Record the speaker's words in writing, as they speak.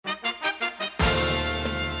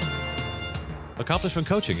Accomplishment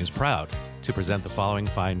Coaching is proud to present the following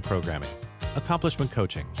fine programming. Accomplishment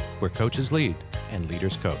Coaching, where coaches lead and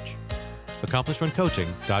leaders coach.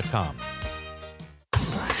 AccomplishmentCoaching.com.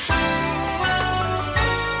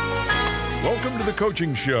 Welcome to The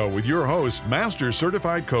Coaching Show with your host, Master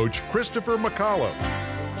Certified Coach Christopher McAuliffe.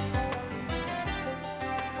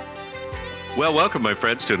 Well, welcome, my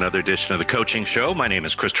friends, to another edition of The Coaching Show. My name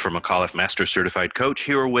is Christopher McAuliffe, Master Certified Coach,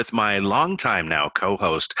 here with my longtime now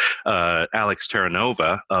co-host, Alex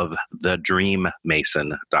Terranova of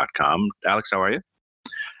thedreammason.com. Alex, how are you?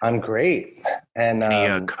 I'm great. And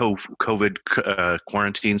any COVID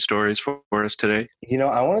quarantine stories for us today?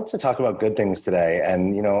 I wanted to talk about good things today.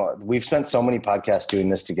 And, we've spent so many podcasts doing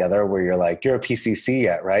this together where you're like, you're a PCC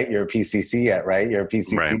yet, right? You're a PCC yet, right? You're a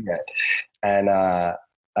PCC right. yet. And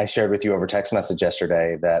I shared with you over text message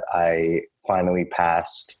yesterday that I finally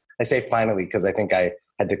passed. I say finally because I think I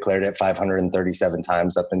had declared it 537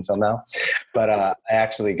 times up until now. But I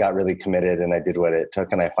actually got really committed and I did what it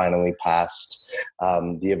took. And I finally passed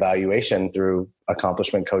the evaluation through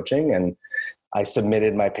Accomplishment Coaching. And I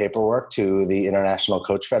submitted my paperwork to the International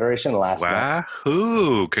Coach Federation last night.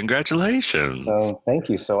 Wahoo! Congratulations. So thank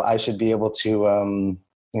you. So I should be able to,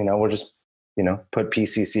 we'll just, put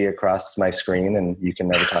PCC across my screen and you can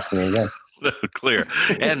never talk to me again. Clear.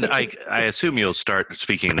 And I assume you'll start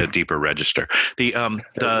speaking in a deeper register. The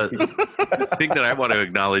thing that I want to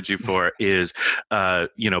acknowledge you for is,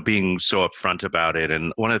 being so upfront about it.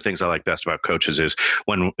 And one of the things I like best about coaches is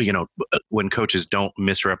when coaches don't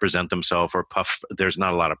misrepresent themselves or puff, there's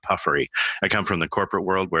not a lot of puffery. I come from the corporate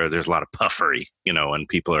world where there's a lot of puffery, and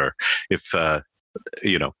people are, if,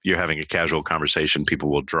 you're having a casual conversation, people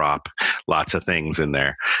will drop lots of things in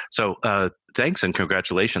there. So thanks and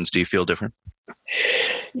congratulations. Do you feel different?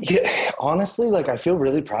 Yeah, honestly, I feel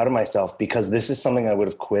really proud of myself because this is something I would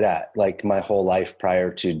have quit at my whole life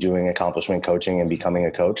prior to doing Accomplishment Coaching and becoming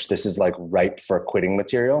a coach. This is ripe for quitting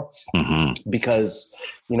material because,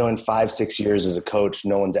 in 5-6 years as a coach,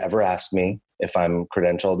 no one's ever asked me if I'm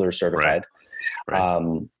credentialed or certified.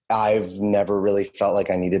 Right. I've never really felt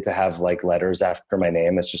like I needed to have letters after my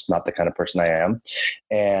name. It's just not the kind of person I am.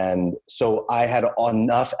 And so I had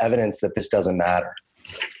enough evidence that this doesn't matter.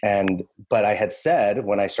 But I had said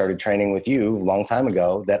when I started training with you a long time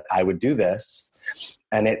ago that I would do this.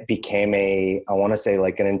 And it became an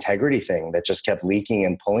integrity thing that just kept leaking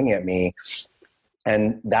and pulling at me.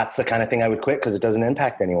 And that's the kind of thing I would quit because it doesn't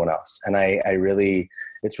impact anyone else. And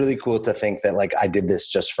it's really cool to think that I did this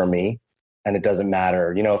just for me. And it doesn't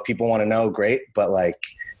matter, if people want to know, great. But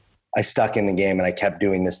I stuck in the game and I kept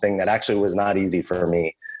doing this thing that actually was not easy for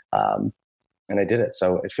me. And I did it.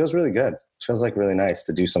 So it feels really good. It feels really nice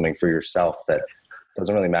to do something for yourself that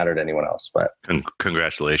doesn't really matter to anyone else. But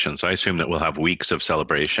congratulations. I assume that we'll have weeks of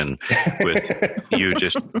celebration with you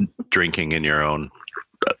just drinking in your own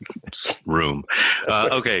room.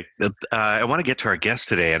 Okay. I want to get to our guest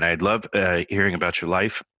today, and I'd love hearing about your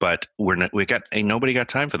life, but nobody got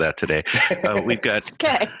time for that today. We've got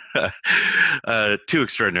two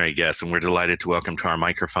extraordinary guests, and we're delighted to welcome to our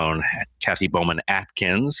microphone Kathy Bowman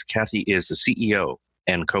Atkins. Kathy is the CEO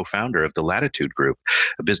and co-founder of the Latitude Group,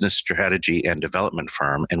 a business strategy and development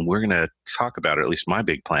firm. And we're going to talk about, or at least my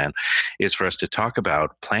big plan is for us to talk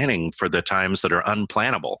about planning for the times that are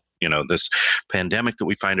unplannable. This pandemic that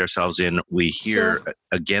we find ourselves in, we hear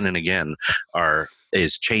again and again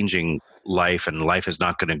is changing life, and life is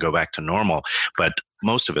not going to go back to normal. But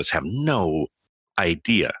most of us have no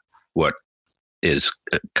idea what is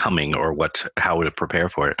coming or how to prepare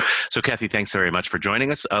for it. So Kathy, thanks very much for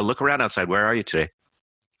joining us. Look around outside. Where are you today?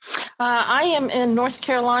 I am in North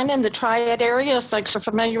Carolina in the Triad area, if folks are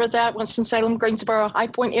familiar with that, Winston-Salem, Greensboro, High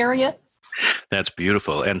Point area. That's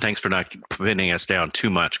beautiful. And thanks for not pinning us down too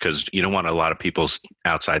much because you don't want a lot of people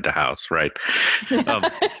outside the house, right?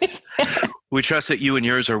 We trust that you and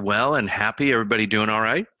yours are well and happy. Everybody doing all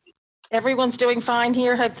right? Everyone's doing fine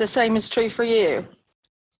here. Hope the same is true for you.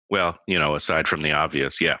 Well, aside from the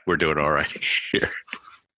obvious, yeah, we're doing all right here.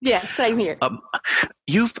 Yeah, same here.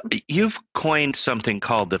 You've coined something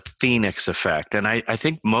called the Phoenix effect, and I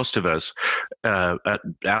think most of us,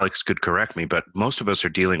 Alex could correct me, but most of us are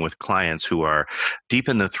dealing with clients who are deep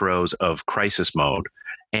in the throes of crisis mode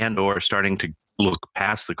and or starting to look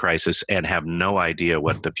past the crisis and have no idea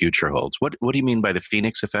what the future holds. What do you mean by the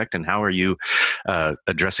Phoenix effect, and how are you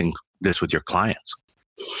addressing this with your clients?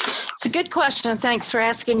 It's a good question. Thanks for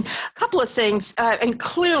asking. A couple of things. And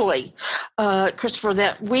clearly, Christopher,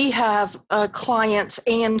 that we have clients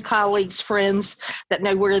and colleagues, friends that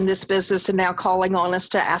know we're in this business and now calling on us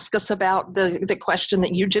to ask us about the question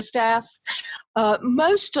that you just asked.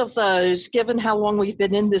 Most of those, given how long we've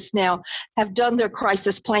been in this now, have done their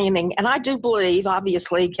crisis planning. And I do believe,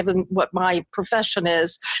 obviously, given what my profession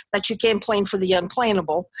is, that you can plan for the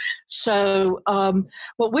unplannable. So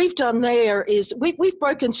what we've done there is we've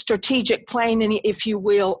broken strategic planning, if you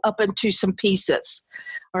will, up into some pieces.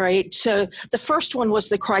 All right. So the first one was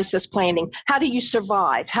the crisis planning. How do you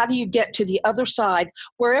survive? How do you get to the other side,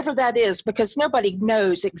 wherever that is? Because nobody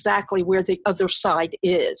knows exactly where the other side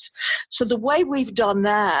is. So the way we've done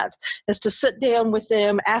that is to sit down with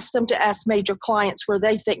them, ask them to ask major clients where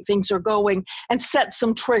they think things are going, and set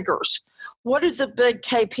some triggers. What are the big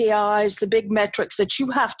KPIs, the big metrics that you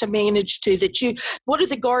have to manage to, what are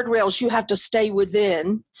the guardrails you have to stay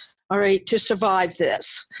within, all right, to survive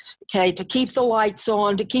this, okay, to keep the lights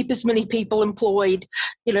on, to keep as many people employed,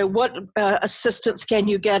 what assistance can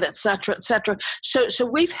you get, et cetera, et cetera. So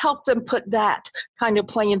we've helped them put that kind of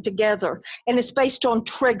plan together, and it's based on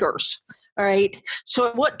triggers. All right.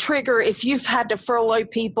 So what trigger, if you've had to furlough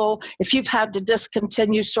people, if you've had to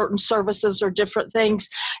discontinue certain services or different things,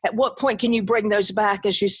 at what point can you bring those back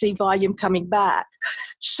as you see volume coming back?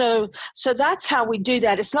 So that's how we do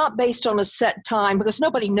that. It's not based on a set time because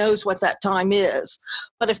nobody knows what that time is.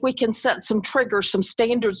 But if we can set some triggers, some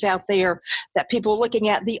standards out there that people are looking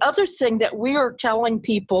at. The other thing that we are telling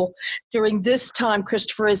people during this time,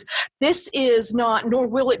 Christopher, is this is not, nor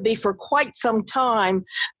will it be for quite some time,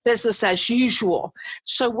 business as usual.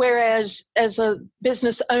 So whereas as a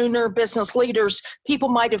business owner, business leaders, people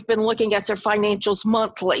might have been looking at their financials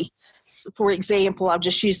monthly. For example, I'll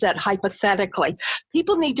just use that hypothetically.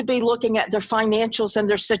 People need to be looking at their financials and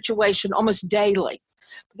their situation almost daily,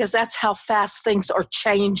 because that's how fast things are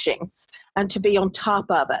changing, and to be on top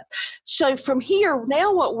of it. So from here,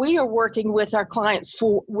 now what we are working with our clients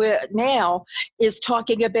for now is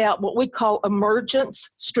talking about what we call emergence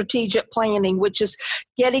strategic planning, which is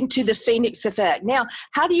getting to the Phoenix effect. Now,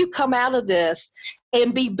 how do you come out of this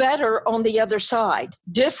and be better on the other side?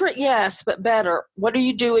 Different, yes, but better. What are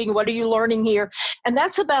you doing? What are you learning here? And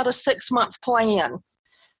that's about a 6-month plan.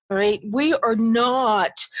 Right? We are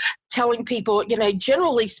not telling people,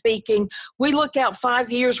 generally speaking, we look out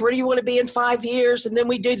 5 years. Where do you want to be in 5 years? And then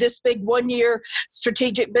we do this big 1-year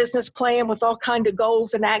strategic business plan with all kinds of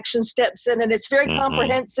goals and action steps in. And it's very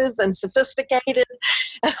comprehensive and sophisticated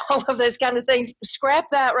and all of those kind of things. Scrap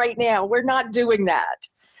that right now. We're not doing that.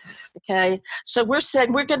 Okay, so we're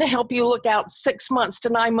saying we're going to help you look out 6 months to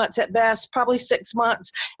 9 months at best, probably 6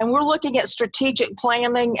 months. And we're looking at strategic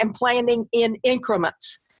planning and planning in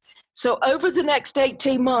increments. So over the next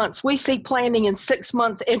 18 months, we see planning in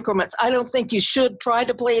 6-month increments. I don't think you should try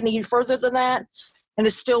to plan any further than that. And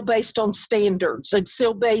it's still based on standards. It's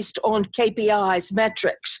still based on KPIs,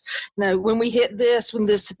 metrics. When we hit this, when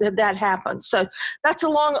that happens. So that's a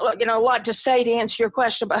lot to say to answer your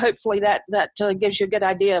question, but hopefully that gives you a good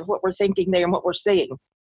idea of what we're thinking there and what we're seeing.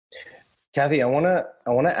 Kathy, I want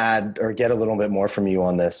to add or get a little bit more from you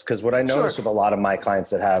on this, because what I notice with a lot of my clients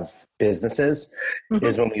that have businesses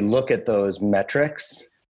is when we look at those metrics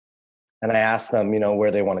and I ask them,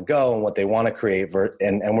 where they want to go and what they want to create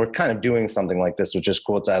and we're kind of doing something like this, which is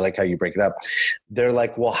cool. I like how you break it up. They're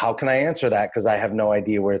like, well, how can I answer that? Because I have no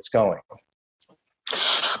idea where it's going.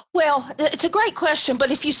 Well, it's a great question,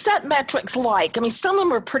 but if you set metrics some of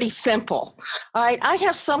them are pretty simple. All right, I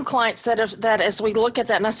have some clients that as we look at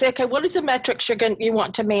that and I say, okay, what are the metrics you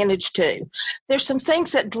want to manage to? There's some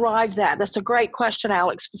things that drive that. That's a great question,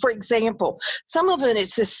 Alex. For example, some of it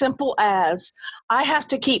is as simple as I have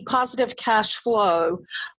to keep positive cash flow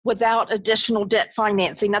without additional debt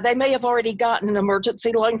financing. Now, they may have already gotten an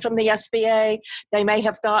emergency loan from the SBA. They may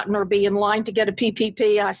have gotten or be in line to get a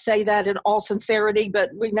PPP. I say that in all sincerity, but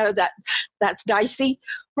we know that that's dicey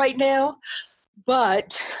right now.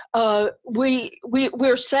 But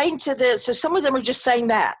we're saying to this, so some of them are just saying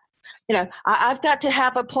that, I've got to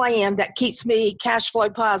have a plan that keeps me cash flow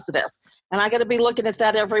positive. And I got to be looking at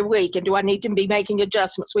that every week. And do I need to be making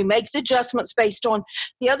adjustments? We make the adjustments based on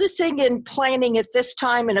the other thing in planning at this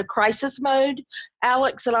time in a crisis mode,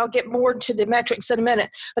 Alex, and I'll get more into the metrics in a minute,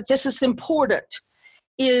 but this is important,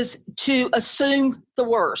 is to assume the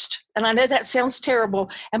worst. And I know that sounds terrible.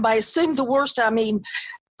 And by assume the worst, I mean,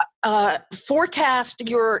 forecast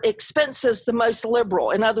your expenses the most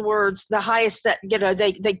liberal. In other words, the highest that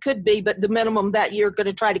they could be, but the minimum that you're going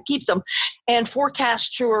to try to keep them, and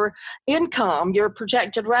forecast your income, your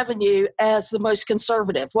projected revenue, as the most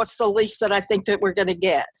conservative. What's the least that I think that we're going to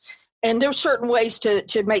get? And there are certain ways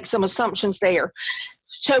to make some assumptions there.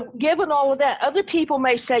 So given all of that, other people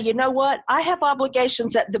may say, you know what, I have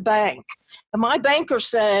obligations at the bank. And my banker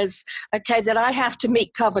says, okay, that I have to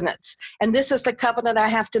meet covenants. And this is the covenant I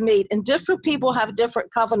have to meet. And different people have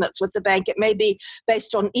different covenants with the bank. It may be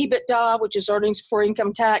based on EBITDA, which is earnings before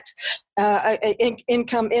income tax,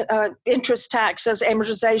 interest taxes,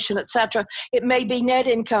 amortization, et cetera. It may be net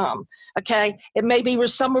income. Okay. It may be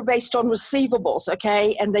some are based on receivables.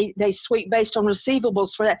 Okay. And they sweep based on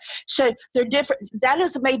receivables for that. So they're different. That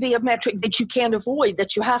is maybe a metric that you can't avoid,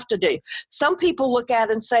 that you have to do. Some people look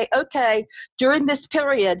at and say, okay, during this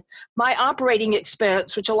period, my operating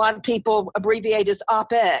expense, which a lot of people abbreviate as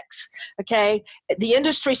OPEX, okay, the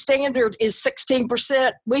industry standard is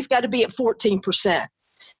 16%. We've got to be at 14%.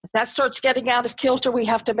 If that starts getting out of kilter, we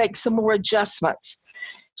have to make some more adjustments.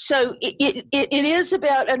 So it is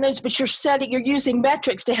about unknowns, but you're using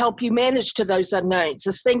metrics to help you manage to those unknowns.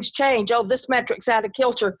 As things change, oh, this metric's out of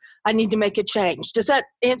kilter, I need to make a change. Does that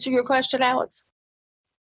answer your question, Alex?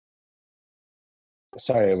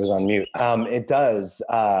 Sorry, it was on mute. It does.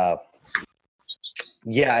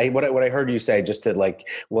 Yeah, what I heard you say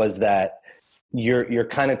was that you're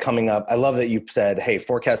kind of coming up. I love that you said, hey,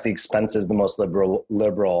 forecast the expenses the most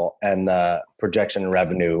liberal and the projection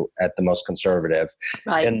revenue at the most conservative.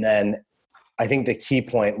 Right. And then I think the key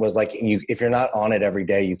point was if you're not on it every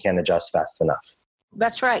day, you can't adjust fast enough.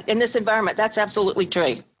 That's right. In this environment, that's absolutely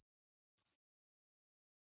true.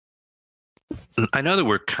 I know that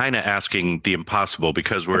we're kind of asking the impossible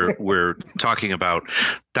because we're talking about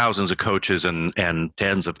thousands of coaches and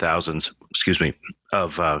tens of thousands,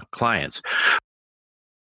 of clients.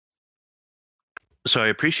 So I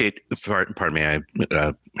appreciate, pardon me, I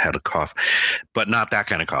had a cough, but not that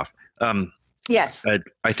kind of cough. Yes.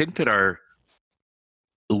 I think that our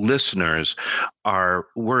listeners are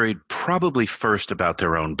worried probably first about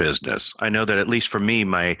their own business. I know that at least for me,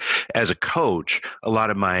 as a coach, a lot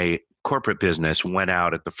of my corporate business went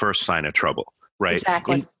out at the first sign of trouble, right?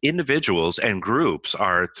 Exactly. Individuals and groups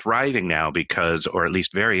are thriving now or at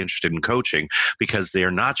least very interested in coaching because they're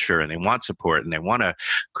not sure and they want support and they want to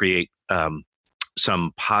create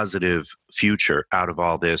some positive future out of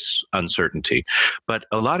all this uncertainty. But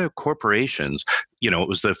a lot of corporations, it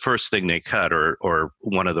was the first thing they cut or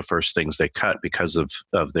one of the first things they cut because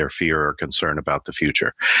of their fear or concern about the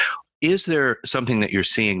future. Is there something that you're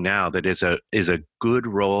seeing now that is a good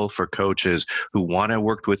role for coaches who want to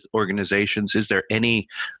work with organizations? Is there any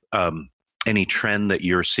trend that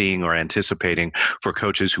you're seeing or anticipating for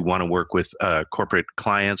coaches who want to work with corporate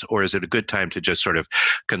clients, or is it a good time to just sort of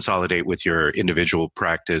consolidate with your individual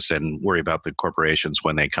practice and worry about the corporations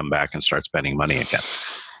when they come back and start spending money again?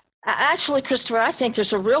 Actually, Christopher, I think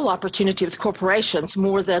there's a real opportunity with corporations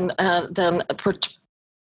more than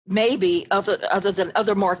maybe other than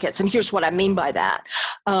other markets. And here's what I mean by that.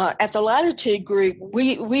 At the Latitude Group,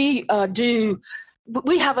 we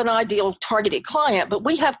have an ideal targeted client, but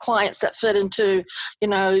we have clients that fit into,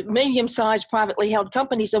 medium-sized privately held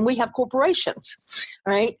companies, and we have corporations,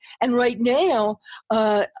 right? And right now,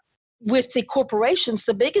 with the corporations,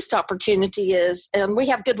 the biggest opportunity is, and we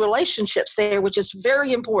have good relationships there, which is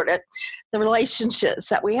very important, the relationships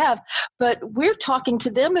that we have. But we're talking to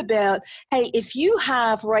them about, hey, if you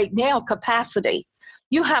have right now capacity,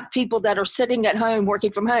 you have people that are sitting at home,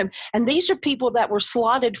 working from home, and these are people that were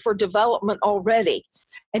slotted for development already.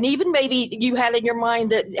 And even maybe you had in your mind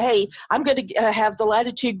that, hey, I'm going to have the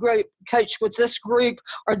Latitude Group coach with this group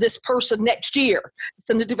or this person next year. It's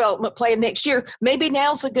in the development plan next year. Maybe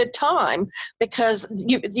now's a good time because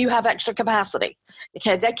you have extra capacity.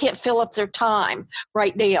 Okay, they can't fill up their time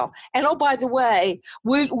right now. And oh, by the way,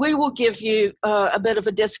 we will give you a bit of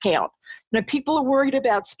a discount. People are worried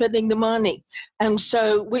about spending the money, and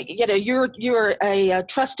so you're a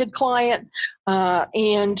trusted client,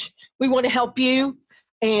 and we want to help you.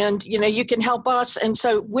 And, you can help us. And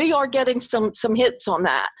so we are getting some hits on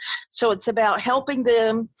that. So it's about helping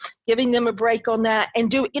them, giving them a break on that,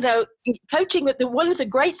 and coaching. One of the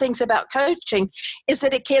great things about coaching is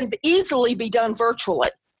that it can easily be done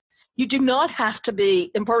virtually. You do not have to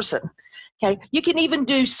be in person. Okay. You can even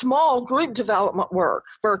do small group development work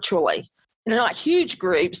virtually. Not huge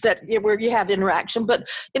groups where you have interaction, but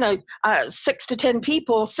 6 to 10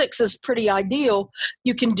 people, 6 is pretty ideal.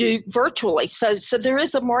 You can do virtually. So there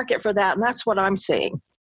is a market for that, and that's what I'm seeing.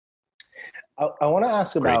 I want to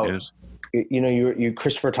ask about, you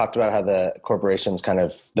Christopher talked about how the corporation's kind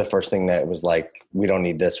of the first thing that was like, we don't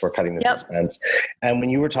need this, we're cutting this expense. And when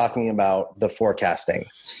you were talking about the forecasting,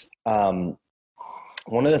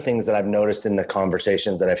 one of the things that I've noticed in the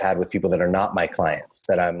conversations that I've had with people that are not my clients,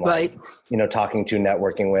 that I'm like, talking to,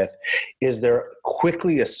 networking with, is they're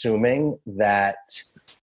quickly assuming that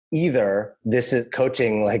either this is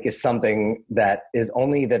coaching, like, is something that is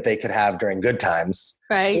only that they could have during good times,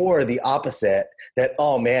 right? Or the opposite, that,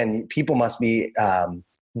 oh man, people must be,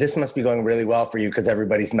 this must be going really well for you because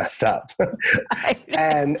everybody's messed up.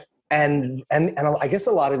 And I guess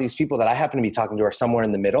a lot of these people that I happen to be talking to are somewhere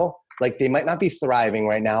in the middle. Like, they might not be thriving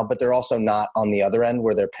right now, but they're also not on the other end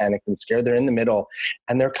where they're panicked and scared. They're in the middle,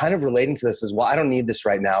 and they're kind of relating to this as, well, I don't need this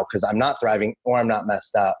right now because I'm not thriving or I'm not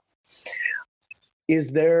messed up.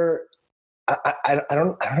 Is there, I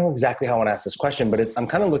don't know exactly how I want to ask this question, but I'm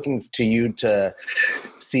kind of looking to you to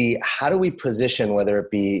see, how do we position, whether it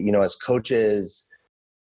be, as coaches,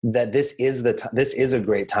 that this is a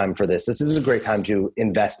great time for this. This is a great time to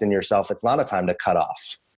invest in yourself. It's not a time to cut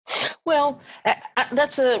off. Well,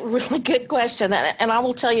 that's a really good question. And I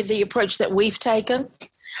will tell you the approach that we've taken,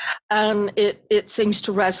 and it seems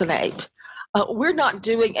to resonate. We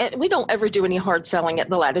don't ever do any hard selling at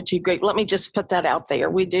the Latitude Group. Let me just put that out there.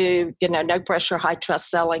 We do, no pressure, high trust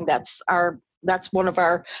selling. That's one of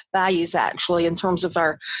our values, actually, in terms of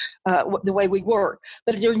our the way we work.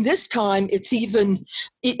 But during this time, it's even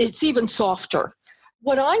softer.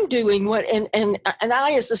 What I'm doing, and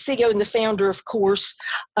I, as the CEO and the founder, of course,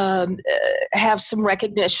 have some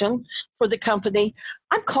recognition for the company.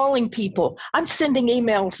 I'm calling people. I'm sending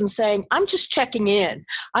emails and saying, I'm just checking in.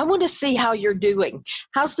 I want to see how you're doing.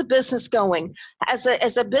 How's the business going? As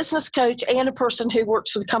a business coach and a person who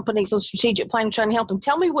works with companies on strategic planning, trying to help them,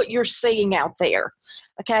 tell me what you're seeing out there.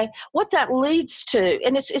 Okay, what that leads to,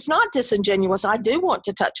 and it's not disingenuous. I do want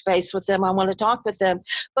to touch base with them. I want to talk with them.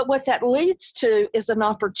 But what that leads to is an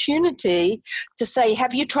opportunity to say,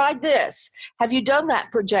 have you tried this? Have you done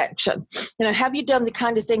that projection? Have you done the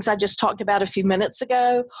kind of things I just talked about a few minutes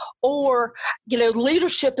ago? Or,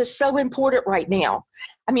 leadership is so important right now.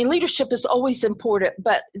 I mean, leadership is always important,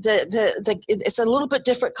 but it's a little bit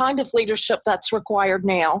different kind of leadership that's required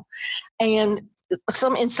now. And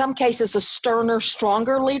in some cases, a sterner,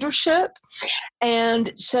 stronger leadership.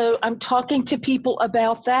 And so I'm talking to people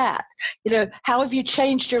about that. How have you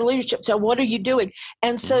changed your leadership? So what are you doing?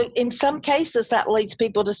 And so in some cases, that leads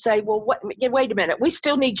people to say, well, wait a minute, we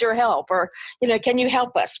still need your help. Or, can you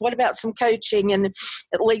help us? What about some coaching? And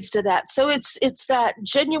it leads to that. So it's that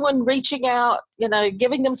genuine reaching out,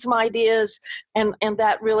 giving them some ideas, and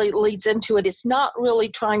that really leads into it. It's not really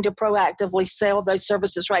trying to proactively sell those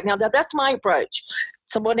services right now. Now, that's my approach.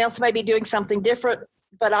 Someone else may be doing something different,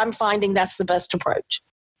 but I'm finding that's the best approach.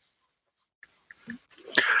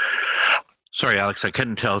 Sorry, Alex, I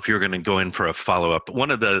couldn't tell if you were going to go in for a follow-up. One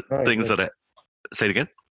of the things that say it again?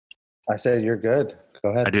 I said you're good. Go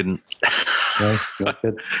ahead. I didn't. No, you're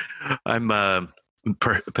good. I'm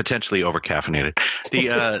potentially over-caffeinated.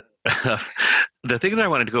 The thing that I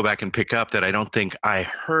wanted to go back and pick up that I don't think I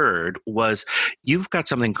heard was, you've got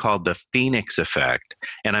something called the Phoenix effect,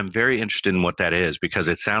 and I'm very interested in what that is, because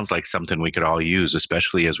it sounds like something we could all use,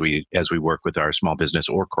 especially as we work with our small business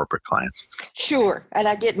or corporate clients. Sure, and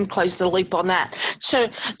I didn't close the loop on that. So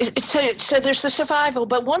there's the survival,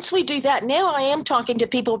 but once we do that, now I am talking to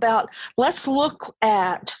people about, let's look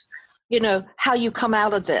at, how you come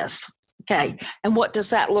out of this. Okay, and what does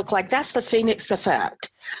that look like? That's the Phoenix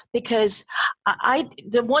effect, because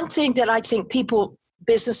the one thing that I think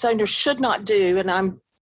business owners should not do, and I'm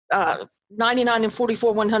 99 and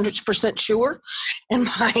 44 100% sure in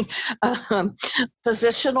my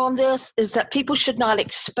position on this, is that people should not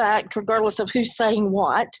expect, regardless of who's saying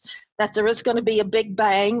what, that there is going to be a big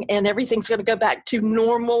bang and everything's going to go back to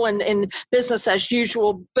normal and business as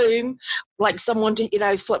usual, boom, like someone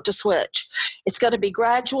flipped a switch. It's going to be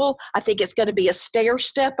gradual. I think it's going to be a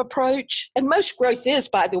stair-step approach. And most growth is,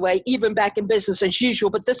 by the way, even back in business as usual,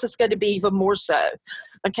 but this is going to be even more so.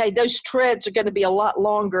 Okay, those treads are going to be a lot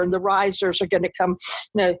longer and the risers are going to come.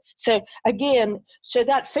 So again,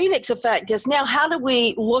 that Phoenix effect is now, how do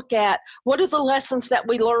we look at what are the lessons that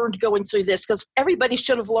we learned going through this? Because everybody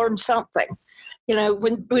should have learned something.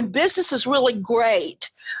 When business is really great,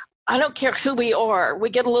 I don't care who we are, we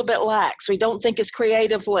get a little bit lax. We don't think as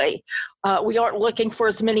creatively. We aren't looking for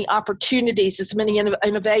as many opportunities, as many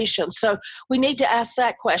innovations. So we need to ask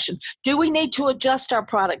that question. Do we need to adjust our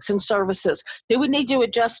products and services? Do we need to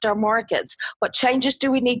adjust our markets? What changes do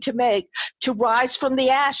we need to make to rise from the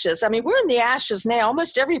ashes? I mean, we're in the ashes now.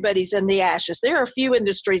 Almost everybody's in the ashes. There are a few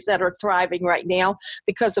industries that are thriving right now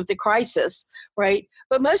because of the crisis, right?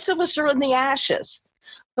 But most of us are in the ashes.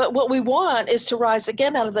 But what we want is to rise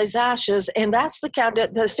again out of those ashes. And that's the kind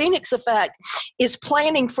of, the Phoenix effect is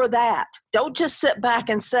planning for that. Don't just sit back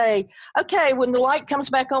and say, okay, when the light comes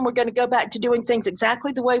back on, we're going to go back to doing things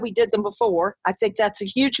exactly the way we did them before. I think that's a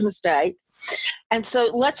huge mistake. And so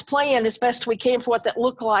let's plan as best we can for what that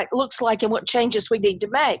looks like and what changes we need to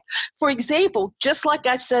make. For example, just like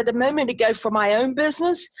I said a moment ago for my own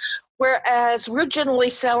business, whereas we're generally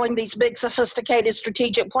selling these big, sophisticated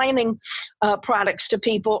strategic planning products to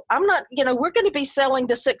people, I'm not, we're going to be selling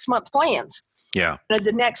the 6-month plans. Yeah.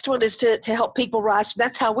 The next one is to help people rise.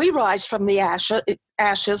 That's how we rise from the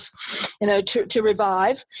ashes, to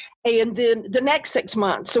revive. And then the next 6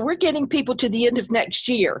 months. So we're getting people to the end of next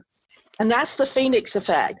year. And that's the Phoenix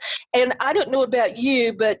effect. And I don't know about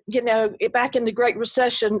you, but, back in the Great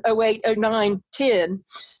Recession, 08, 09, 10,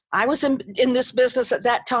 I was in this business at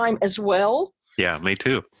that time as well. Yeah, me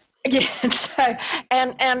too. Yeah,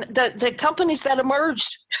 and the companies that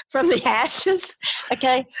emerged from the ashes,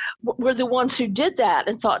 okay, were the ones who did that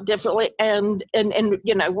and thought differently and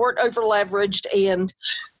weren't over leveraged and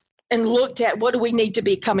looked at what do we need to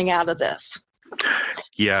be coming out of this.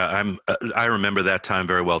 Yeah, I remember that time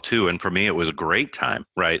very well too, and for me, it was a great time.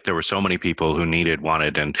 Right, there were so many people who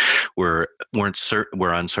wanted, and were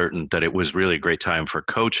uncertain that it was really a great time for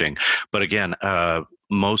coaching. But again,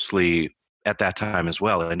 mostly at that time as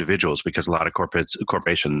well, individuals, because a lot of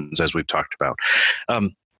corporations, as we've talked about.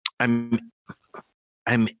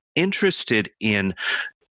 I'm interested in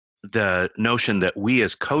the notion that we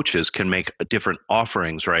as coaches can make different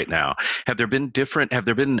offerings right now. Have there been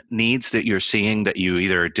needs that you're seeing that you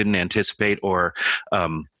either didn't anticipate or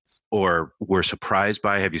were surprised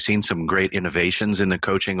by? Have you seen some great innovations in the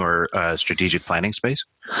coaching or strategic planning space?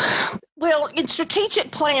 Well, in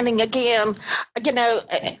strategic planning, again,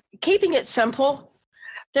 keeping it simple.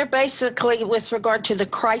 They're basically, with regard to the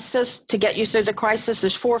crisis, to get you through the crisis,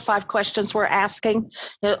 there's 4 or 5 questions we're asking.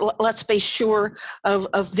 Let's be sure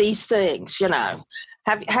of these things,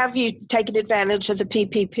 Have you taken advantage of the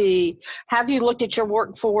PPP? Have you looked at your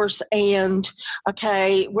workforce and,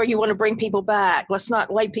 where you want to bring people back? Let's not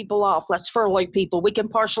lay people off. Let's furlough people. We can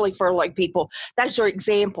partially furlough people. Those are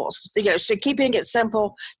examples. So keeping it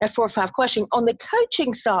simple, 4 or 5 questions. On the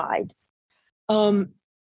coaching side,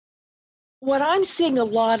 what I'm seeing a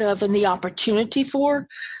lot of and the opportunity for,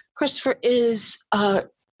 Christopher, is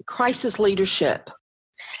crisis leadership.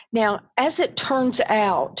 Now, as it turns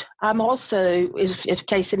out, I'm also, in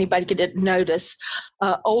case anybody didn't notice,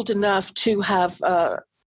 old enough to have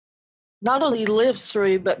not only lived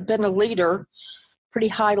through, but been a leader, pretty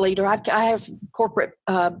high leader. I have corporate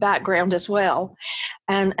background as well.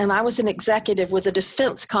 And I was an executive with a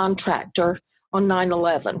defense contractor on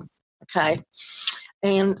 9/11, okay?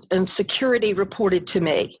 And security reported to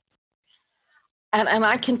me. And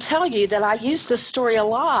I can tell you that I use this story a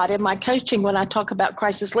lot in my coaching when I talk about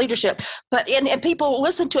crisis leadership. But and people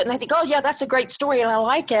listen to it and they think, oh, yeah, that's a great story and I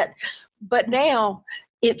like it. But now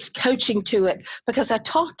it's coaching to it because I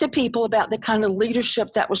talked to people about the kind of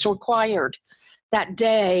leadership that was required that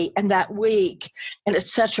day and that week and et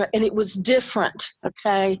cetera. And it was different,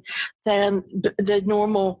 okay, than the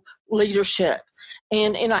normal leadership.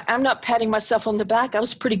 And I'm not patting myself on the back. I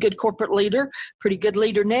was a pretty good corporate leader, pretty good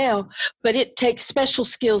leader now, but it takes special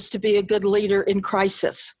skills to be a good leader in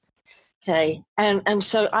crisis. Okay. And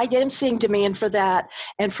so I am seeing demand for that.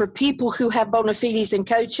 And for people who have bona fides in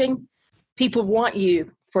coaching, people want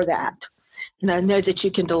you for that. And I know that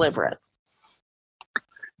you can deliver it.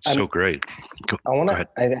 So great. I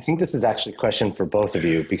think this is actually a question for both of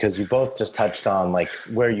you because you both just touched on like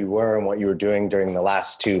where you were and what you were doing during the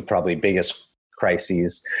last 2 probably biggest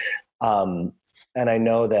crises. And I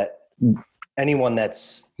know that anyone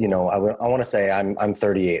that's, I want to say I'm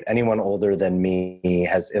 38. Anyone older than me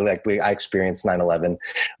has I experienced 9/11,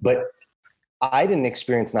 but I didn't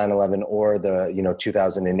experience 9/11 or the,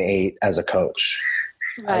 2008 as a coach.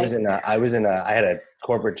 Right. I had a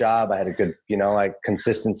corporate job. I had a good,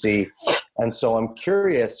 consistency. And so I'm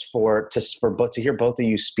curious to hear both of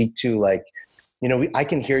you speak to I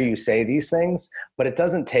can hear you say these things, but it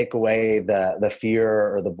doesn't take away the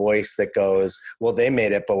fear or the voice that goes, well, they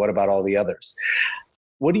made it, but what about all the others?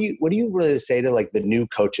 What do you really say to the new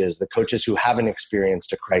coaches, the coaches who haven't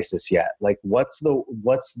experienced a crisis yet? What's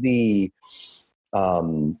the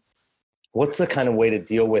kind of way to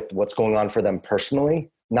deal with what's going on for them personally?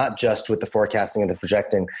 Not just with the forecasting and the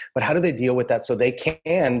projecting, but how do they deal with that so they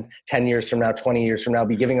can 10 years from now, 20 years from now,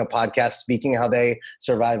 be giving a podcast, speaking how they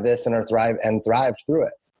survive this and thrived through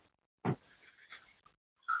it?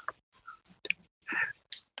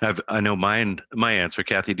 I know my answer.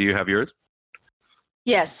 Kathy, do you have yours?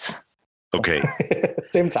 Yes. Okay.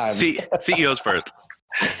 Same time. CEOs first.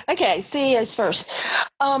 Okay, CEOs first.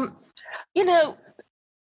 You know,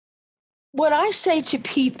 what I say to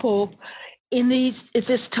people at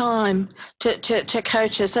this time to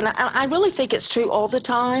coaches, and I really think it's true all the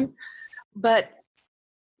time, but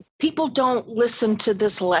people don't listen to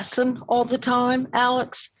this lesson all the time,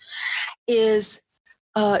 Alex, is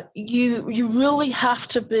you really have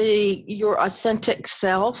to be your authentic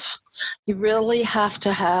self. You really have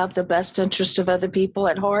to have the best interest of other people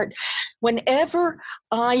at heart. Whenever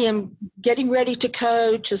I am getting ready to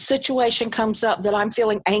coach, a situation comes up that I'm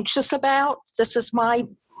feeling anxious about, this is my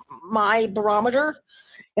barometer.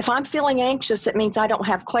 If I'm feeling anxious, it means I don't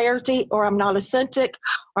have clarity, or I'm not authentic,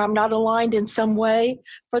 or I'm not aligned in some way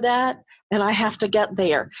for that, and I have to get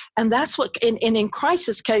there. And that's what, in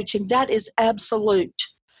crisis coaching, that is absolute.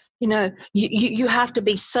 You know, you have to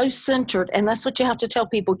be so centered, and that's what you have to tell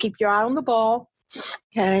people. Keep your eye on the ball,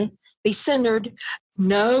 okay? Be centered.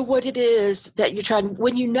 Know what it is that you're trying.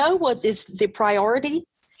 When you know what is the priority,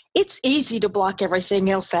 it's easy to block everything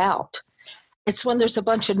else out. It's when there's a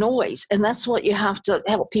bunch of noise, and that's what you have to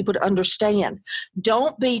help people to understand.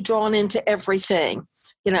 Don't be drawn into everything.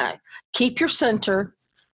 You know, keep your center.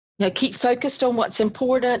 You know, keep focused on what's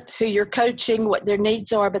important, who you're coaching, what their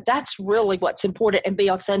needs are, but that's really what's important, and be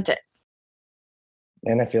authentic.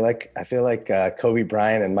 And I feel like Kobe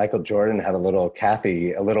Bryant and Michael Jordan had a little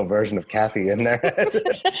version of Kathy in there.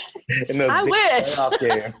 In those I wish. playoff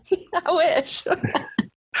games. I wish.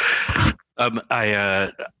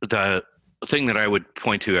 The thing that I would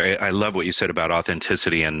point to, I love what you said about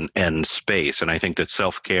authenticity and space. And I think that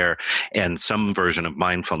self-care and some version of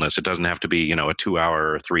mindfulness, it doesn't have to be, you know, a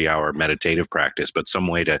 2-hour or 3-hour meditative practice, but some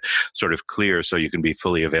way to sort of clear so you can be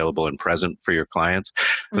fully available and present for your clients.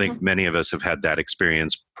 I think many of us have had that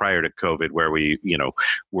experience prior to COVID where we, you know,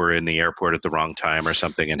 were in the airport at the wrong time or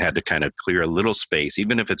something and had to kind of clear a little space,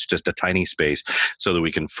 even if it's just a tiny space, so that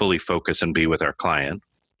we can fully focus and be with our client.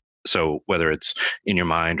 So whether it's in your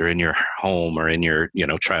mind or in your home or in your, you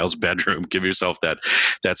know, child's bedroom, give yourself that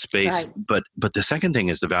space. Right. But the second thing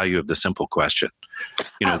is the value of the simple question.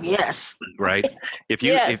 You know, yes. Right? If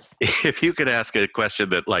you if you could ask a question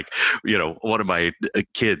that, like, you know, one of my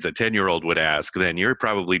kids, a 10-year-old would ask, then you're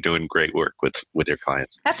probably doing great work with your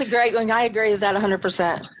clients. That's a great one. I agree with that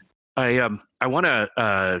 100%. I want to,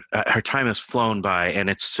 our time has flown by, and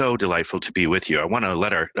it's so delightful to be with you. I want to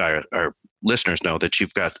let our listeners know that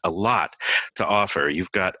you've got a lot to offer.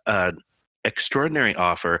 You've got an extraordinary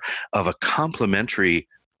offer of a complimentary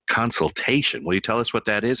consultation. Will you tell us what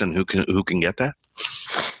that is and who can get that?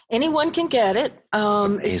 Anyone can get it.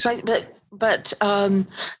 But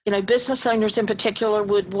you know, business owners in particular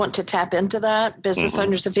would want to tap into that. Business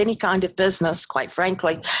owners of any kind of business, quite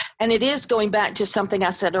frankly. And it is going back to something I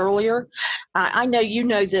said earlier. I know you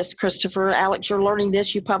know this, Christopher. Alex, you're learning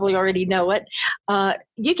this. You probably already know it.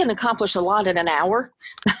 You can accomplish a lot in an hour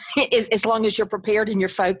as long as you're prepared and you're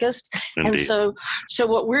focused. Indeed. And so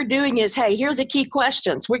what we're doing is, hey, here are the key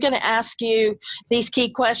questions. We're going to ask you these key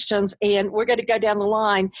questions, and we're going to go down the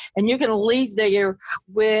line, and you're going to leave there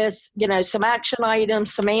with, you know, some action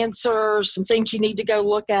items, some answers, some things you need to go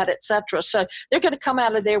look at, etc. So they're going to come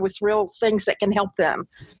out of there with real things that can help them,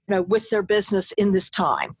 you know, with their business in this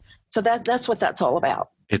time. So that's what that's all about.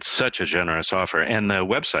 It's such a generous offer. And the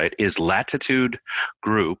website is Latitude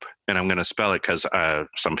Group. And I'm going to spell it because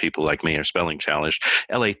some people like me are spelling challenged.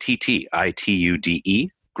 LATTITUDE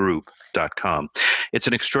group.com. It's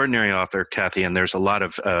an extraordinary offer, Kathy, and there's a lot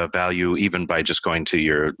of value even by just going to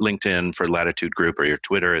your LinkedIn for Latitude Group or your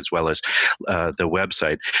Twitter, as well as the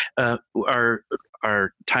website.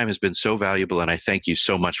 Our time has been so valuable, and I thank you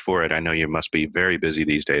so much for it. I know you must be very busy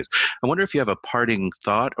these days. I wonder if you have a parting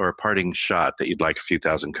thought or a parting shot that you'd like a few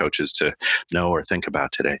thousand coaches to know or think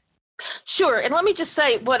about today. Sure. And let me just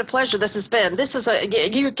say what a pleasure this has been.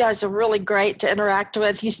 You guys are really great to interact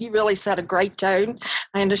with. You really set a great tone.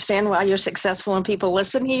 I understand why you're successful and people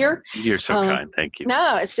listen here. You're so kind. Thank you.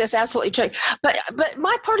 No, it's just absolutely true. But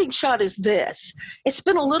my parting shot is this. It's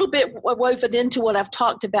been a little bit woven into what I've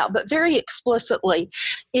talked about, but very explicitly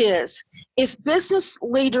is, if business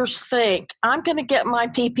leaders think I'm going to get my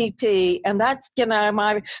PPP and that's, you know,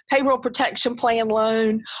 my payroll protection plan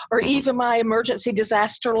loan or even my emergency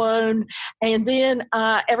disaster loan, and then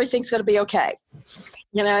everything's going to be okay,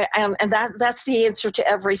 you know, and that's the answer to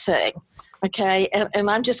everything. Okay. And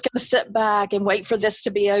I'm just going to sit back and wait for this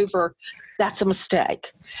to be over. That's a mistake.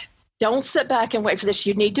 Don't sit back and wait for this.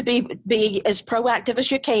 You need to be as proactive as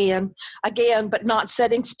you can, again, but not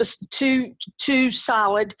setting too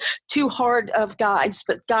solid, too hard of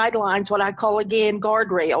guidelines, what I call, again,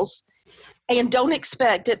 guardrails. And don't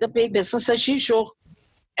expect it to be business as usual,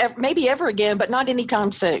 maybe ever again, but not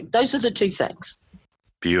anytime soon. Those are the two things.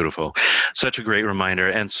 Beautiful. Such a great reminder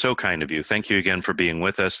and so kind of you. Thank you again for being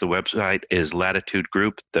with us. The website is Latitude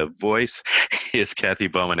Group. The voice is Kathy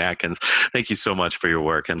Bowman Atkins. Thank you so much for your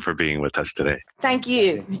work and for being with us today. Thank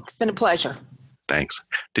you. It's been a pleasure. Thanks.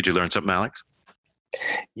 Did you learn something, Alex?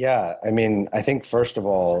 Yeah. I mean, I think first of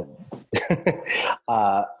all,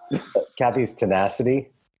 Kathy's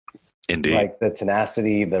tenacity. Indeed. Like the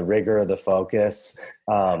tenacity, the rigor, the focus,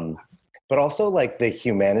 but also like the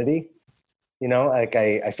humanity. You know, like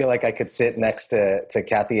I feel like I could sit next to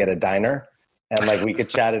Kathy at a diner and like we could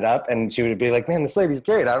chat it up and she would be like, man, this lady's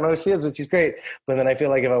great. I don't know who she is, but she's great. But then I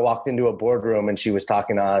feel like if I walked into a boardroom and she was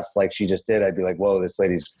talking to us like she just did, I'd be like, whoa, this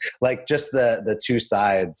lady's like just the two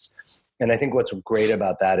sides. And I think what's great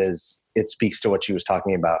about that is it speaks to what she was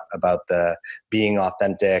talking about the being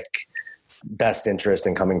authentic, best interest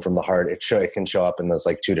and coming from the heart. It can show up in those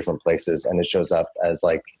like two different places, and it shows up as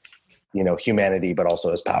like, you know, humanity, but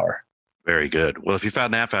also as power. Very good. Well, if you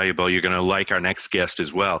found that valuable, you're going to like our next guest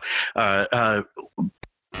as well.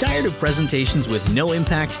 Tired of presentations with no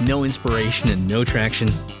impact, no inspiration, and no traction?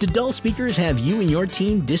 Do dull speakers have you and your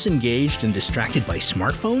team disengaged and distracted by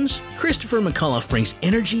smartphones? Christopher McAuliffe brings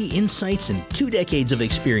energy, insights, and 2 decades of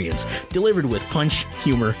experience delivered with punch,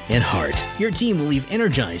 humor, and heart. Your team will leave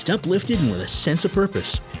energized, uplifted, and with a sense of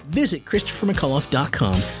purpose. Visit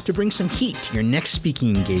ChristopherMcAuliffe.com to bring some heat to your next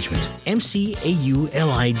speaking engagement. McAuliffe.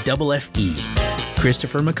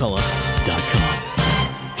 ChristopherMcAuliffe.com.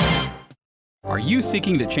 Are you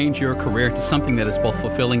seeking to change your career to something that is both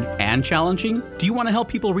fulfilling and challenging? Do you want to help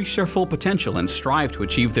people reach their full potential and strive to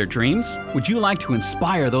achieve their dreams? Would you like to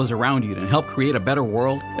inspire those around you and help create a better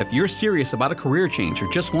world? If you're serious about a career change or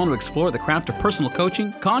just want to explore the craft of personal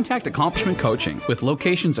coaching, contact Accomplishment Coaching. With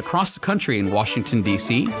locations across the country in Washington,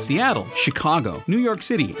 D.C., Seattle, Chicago, New York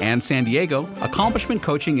City, and San Diego, Accomplishment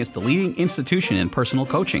Coaching is the leading institution in personal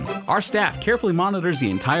coaching. Our staff carefully monitors the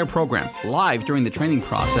entire program, live during the training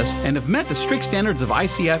process, and have met the strict standards of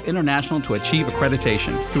ICF International to achieve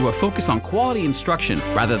accreditation. Through a focus on quality instruction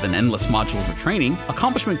rather than endless modules of training,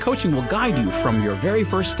 Accomplishment Coaching will guide you from your very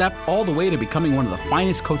first step all the way to becoming one of the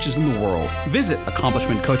finest coaches in the world. Visit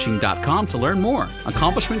AccomplishmentCoaching.com to learn more.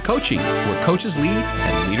 Accomplishment Coaching, where coaches lead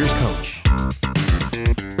and leaders coach.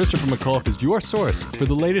 Christopher McAuliffe is your source for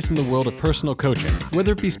the latest in the world of personal coaching.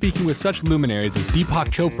 Whether it be speaking with such luminaries as Deepak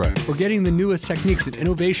Chopra or getting the newest techniques and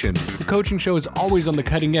innovation, the Coaching Show is always on the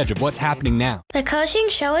cutting edge of what's happening now. The Coaching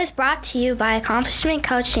Show is brought to you by Accomplishment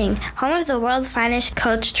Coaching, home of the world's finest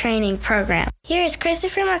coach training program. Here is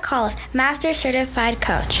Christopher McAuliffe, Master Certified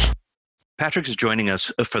Coach. Patrick is joining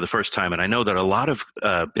us for the first time, and I know that a lot of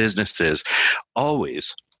businesses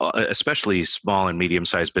always, especially small and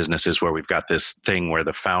medium-sized businesses where we've got this thing where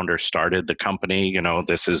the founder started the company, you know,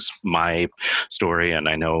 this is my story, and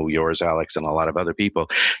I know yours, Alex, and a lot of other people.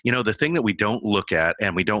 You know, the thing that we don't look at,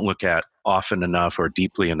 and we don't look at often enough or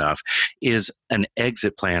deeply enough, is an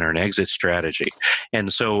exit plan or an exit strategy.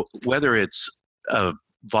 And so whether it's a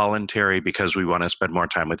voluntary because we want to spend more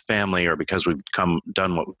time with family, or because we've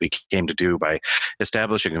done what we came to do by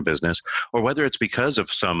establishing a business, or whether it's because of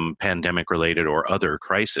some pandemic related or other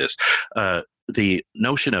crisis, the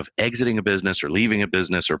notion of exiting a business or leaving a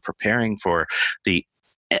business or preparing for the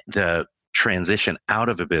transition out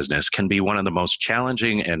of a business can be one of the most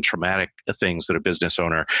challenging and traumatic things that a business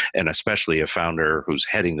owner, and especially a founder who's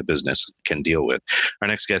heading the business, can deal with. Our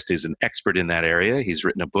next guest is an expert in that area. He's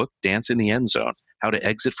written a book, Dance in the End Zone: How to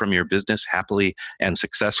Exit from Your Business Happily and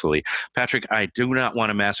Successfully. Patrick, I do not want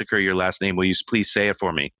to massacre your last name. Will you please say it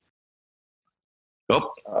for me? Oh,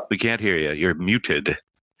 we can't hear you. You're muted.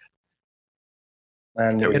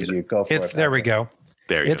 And you go for it. There we go.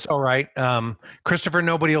 There you It's all right. Christopher,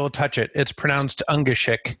 nobody will touch it. It's pronounced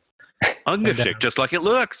Ungashik. Ungashik, just like it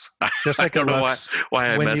looks. Just like I it don't know looks. why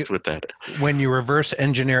I messed with that. When you reverse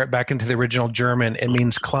engineer it back into the original German, it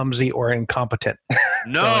means clumsy or incompetent.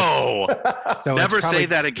 No, So never say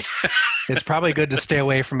that again. It's probably good to stay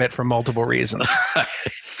away from it for multiple reasons. I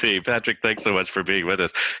see. Patrick, thanks so much for being with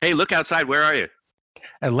us. Hey, look outside. Where are you?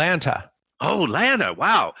 Atlanta. Oh, Atlanta.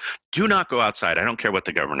 Wow. Do not go outside. I don't care what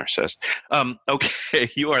the governor says. Okay.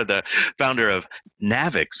 You are the founder of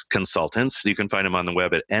Navix Consultants. You can find them on the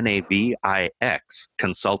web at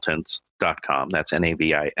NAVIX-consultants.com. That's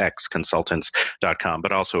NAVIX-consultants.com,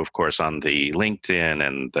 but also, of course, on the LinkedIn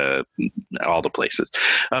and all the places.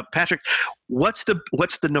 Patrick, what's the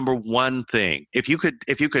number one thing? If you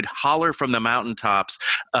could holler from the mountaintops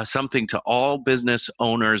something to all business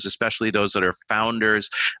owners, especially those that are founders,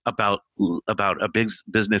 about a big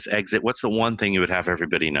business exit, what's the one thing you would have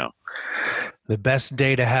everybody know? The best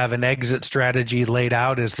day to have an exit strategy laid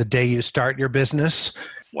out is the day you start your business.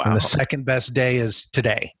 Wow. And the second best day is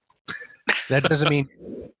today.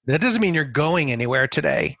 That doesn't mean you're going anywhere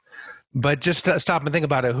today. But just stop and think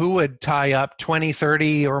about it. Who would tie up 20,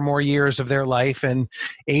 30 or more years of their life and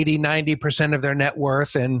 80, 90% of their net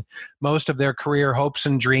worth and most of their career hopes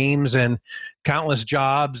and dreams and countless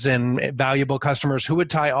jobs and valuable customers? Who would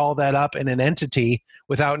tie all that up in an entity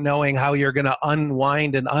without knowing how you're going to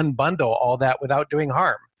unwind and unbundle all that without doing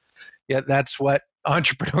harm? Yet that's what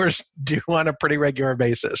entrepreneurs do on a pretty regular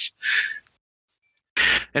basis.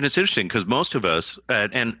 And it's interesting because most of us,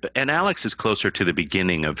 and Alex is closer to the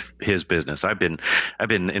beginning of his business. I've been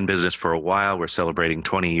in business for a while. We're celebrating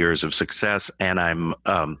 20 years of success, and I'm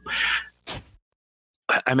at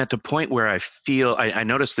the point where I feel, I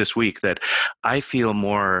noticed this week that I feel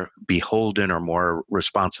more beholden or more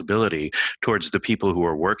responsibility towards the people who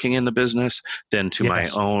are working in the business than to my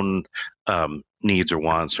own needs or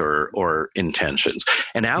wants or intentions.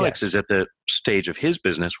 And Alex is at the stage of his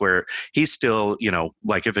business where he's still,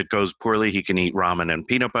 like if it goes poorly, he can eat ramen and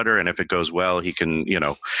peanut butter. And if it goes well, he can,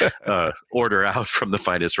 order out from the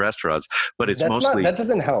finest restaurants. But it's that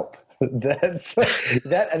doesn't help.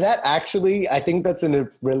 That actually, I think that's a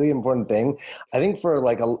really important thing. I think for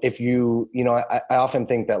I often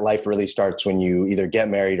think that life really starts when you either get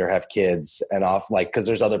married or have kids because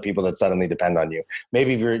there's other people that suddenly depend on you.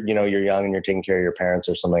 Maybe if you're young and you're taking care of your parents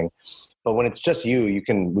or something, but when it's just we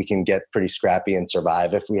can get pretty scrappy and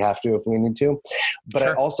survive if we have to, if we need to. But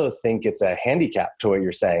I also think it's a handicap to what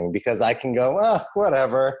you're saying, because I can go,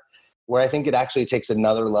 whatever. Where I think it actually takes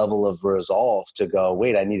another level of resolve to go,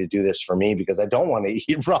 wait, I need to do this for me because I don't want to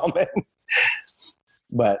eat ramen.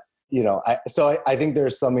 But, I think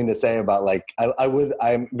there's something to say about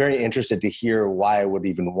I'm very interested to hear why I would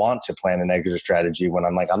even want to plan an exit strategy when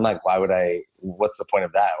I'm like, what's the point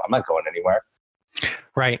of that? I'm not going anywhere.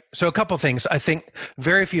 Right. So a couple of things. I think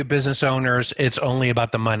very few business owners, it's only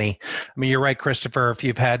about the money. I mean, you're right, Christopher. If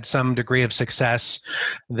you've had some degree of success,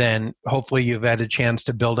 then hopefully you've had a chance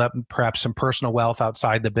to build up perhaps some personal wealth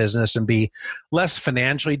outside the business and be less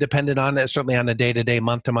financially dependent on it, certainly on a day-to-day,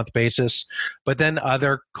 month-to-month basis. But then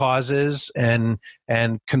other causes and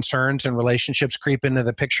concerns and relationships creep into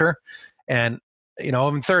the picture. And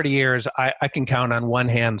in 30 years, I can count on one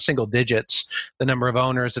hand, single digits, the number of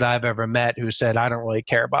owners that I've ever met who said, I don't really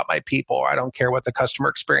care about my people, or I don't care what the customer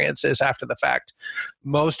experience is after the fact.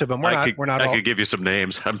 Most of them, I could give you some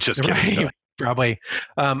names. I'm just kidding. Right, probably.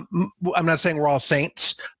 I'm not saying we're all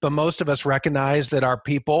saints, but most of us recognize that our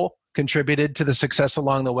people contributed to the success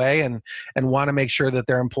along the way and want to make sure that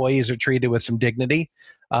their employees are treated with some dignity.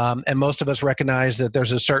 And most of us recognize that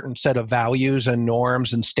there's a certain set of values and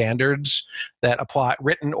norms and standards that apply,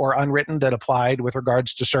 written or unwritten, that applied with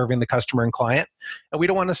regards to serving the customer and client. And we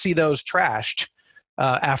don't want to see those trashed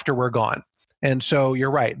after we're gone. And so you're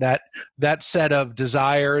right, that set of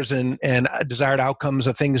desires and desired outcomes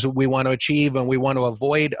of things that we want to achieve and we want to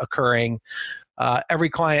avoid occurring, every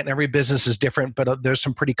client and every business is different, but there's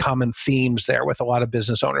some pretty common themes there with a lot of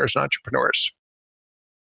business owners and entrepreneurs.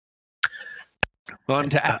 Well,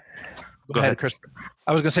 go ahead, Chris.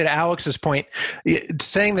 I was going to say to Alex's point,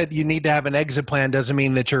 saying that you need to have an exit plan doesn't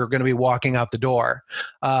mean that you're going to be walking out the door.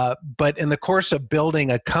 But in the course of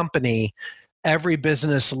building a company, every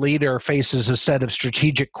business leader faces a set of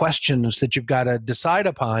strategic questions that you've got to decide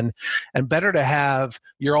upon, and better to have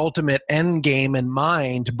your ultimate end game in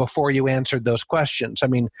mind before you answered those questions. I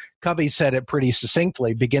mean, Covey said it pretty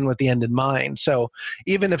succinctly, begin with the end in mind. So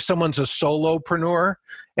even if someone's a solopreneur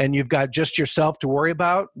and you've got just yourself to worry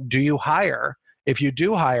about, do you hire? If you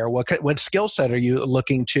do hire, what skill set are you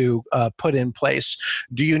looking to put in place?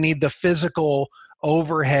 Do you need the physical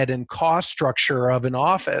overhead and cost structure of an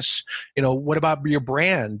office? What about your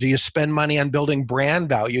brand? Do you spend money on building brand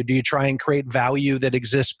value? Do you try and create value that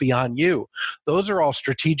exists beyond you? Those are all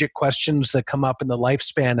strategic questions that come up in the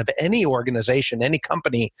lifespan of any organization, any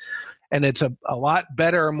company. And it's a lot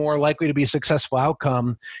better, more likely to be a successful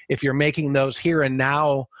outcome if you're making those here and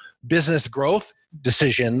now business growth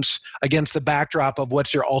decisions against the backdrop of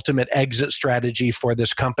what's your ultimate exit strategy for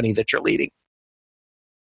this company that you're leading.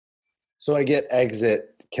 So I get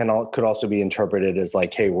exit could also be interpreted as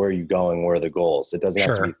like, hey, where are you going? Where are the goals? It doesn't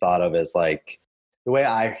have to be thought of as like, the way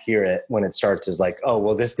I hear it when it starts is like, oh,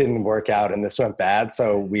 well, this didn't work out and this went bad,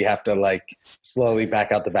 so we have to like slowly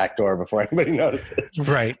back out the back door before anybody notices.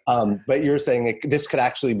 Right. But you're saying this could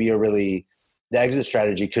actually be the exit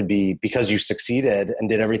strategy could be because you succeeded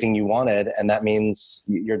and did everything you wanted, and that means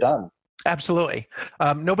you're done. Absolutely.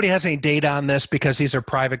 Nobody has any data on this because these are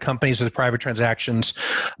private companies with private transactions.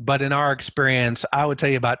 But in our experience, I would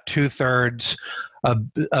tell you about 2/3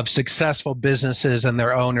 of successful businesses and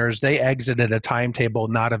their owners, they exit at a timetable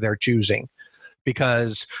not of their choosing.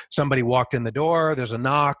 because somebody walked in the door, there's a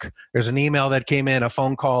knock, there's an email that came in, a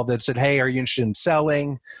phone call that said, hey, are you interested in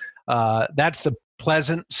selling? That's the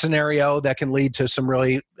pleasant scenario that can lead to some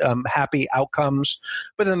really happy outcomes.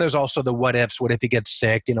 But then there's also the what ifs. What if you get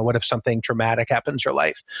sick? What if something traumatic happens in your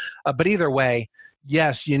life? But either way,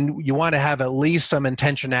 yes, you want to have at least some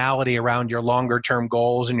intentionality around your longer term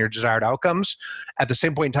goals and your desired outcomes. At the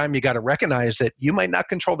same point in time, you got to recognize that you might not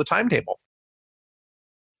control the timetable.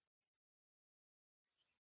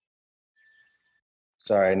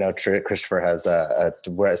 Sorry, I know Christopher has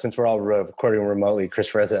since we're all recording remotely,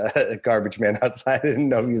 Christopher has a garbage man outside. I didn't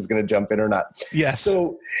know if he was going to jump in or not. Yeah.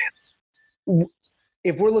 So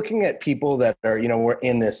if we're looking at people that are, we're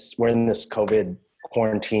in this COVID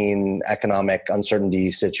quarantine economic uncertainty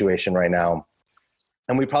situation right now,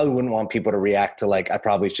 and we probably wouldn't want people to react to I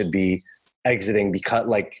probably should be exiting because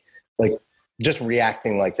like just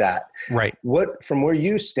reacting like that. Right. From where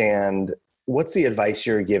you stand, what's the advice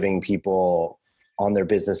you're giving people on their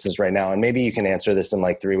businesses right now? And maybe you can answer this in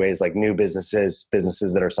 3 ways, like new businesses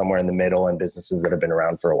that are somewhere in the middle, and businesses that have been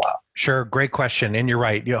around for a while. Sure. Great question. And you're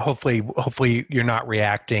right. Hopefully you're not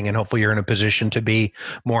reacting, and hopefully you're in a position to be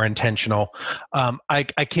more intentional. I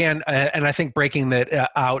think breaking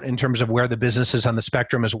that out in terms of where the business is on the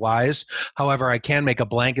spectrum is wise. However, I can make a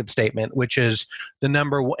blanket statement, which is the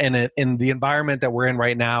number in the environment that we're in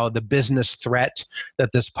right now, the business threat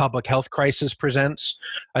that this public health crisis presents.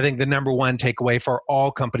 I think the number one takeaway for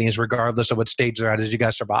all companies, regardless of what stage they're at, is you got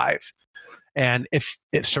to survive. And if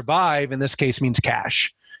survive in this case means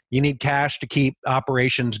cash. You need cash to keep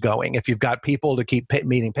operations going. If you've got people to keep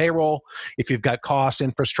meeting payroll, if you've got cost,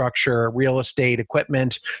 infrastructure, real estate,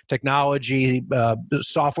 equipment, technology,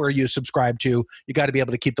 software you subscribe to, you got to be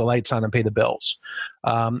able to keep the lights on and pay the bills.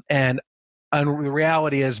 And the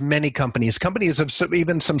reality is many companies of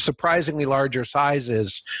even some surprisingly larger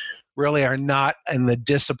sizes really are not in the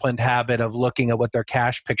disciplined habit of looking at what their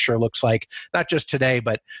cash picture looks like, not just today,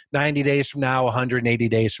 but 90 days from now, 180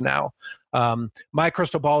 days from now. My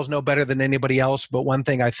crystal ball is no better than anybody else, but one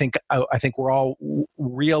thing I think we're all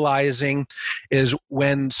realizing is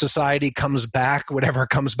when society comes back, whatever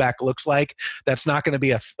comes back looks like, that's not going to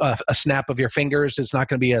be a snap of your fingers. It's not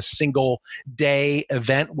going to be a single day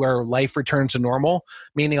event where life returns to normal,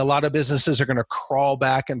 meaning a lot of businesses are going to crawl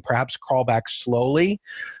back, and perhaps crawl back slowly.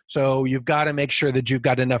 So you've got to make sure that you've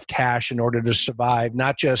got enough cash in order to survive,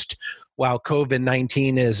 not just while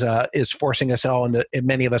COVID-19 is forcing us all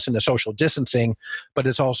many of us into social distancing, but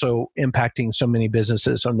it's also impacting so many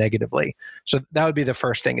businesses so negatively. So that would be the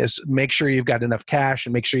first thing, is make sure you've got enough cash,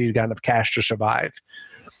 and make sure you've got enough cash to survive.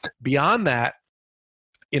 Beyond that,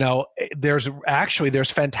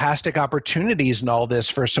 there's fantastic opportunities in all this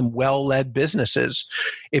for some well-led businesses.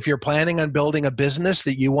 If you're planning on building a business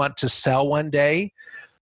that you want to sell one day,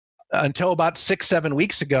 until about 6-7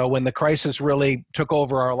 weeks ago, when the crisis really took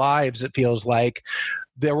over our lives, it feels like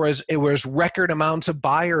it was record amounts of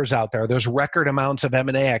buyers out there. There's record amounts of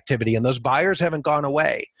M&A activity, and those buyers haven't gone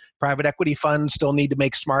away. Private equity funds still need to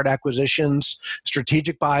make smart acquisitions.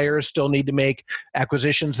 Strategic buyers still need to make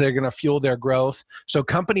acquisitions that are going to fuel their growth. So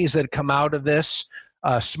companies that come out of this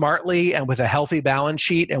smartly and with a healthy balance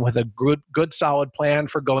sheet and with a good solid plan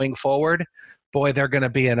for going forward, boy, they're going to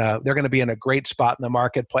be in a great spot in the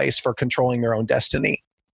marketplace for controlling their own destiny.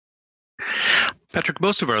 Patrick,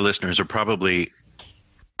 most of our listeners are probably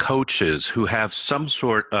coaches who have some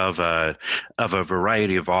sort of a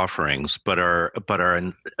variety of offerings, but are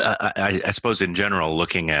I suppose in general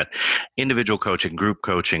looking at individual coaching, group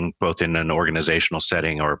coaching, both in an organizational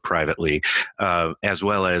setting or privately, as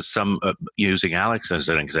well as some using Alex as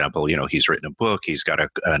an example. He's written a book, he's got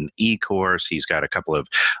an e-course, he's got a couple of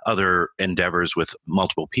other endeavors with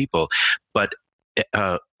multiple people, but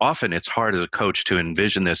often it's hard as a coach to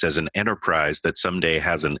envision this as an enterprise that someday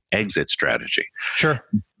has an exit strategy. Sure.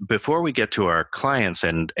 Before we get to our clients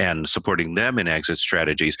and supporting them in exit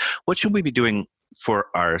strategies, what should we be doing for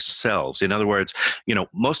ourselves? In other words,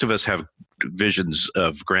 most of us have visions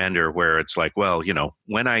of grandeur where it's like, well,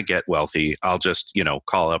 when I get wealthy, I'll just,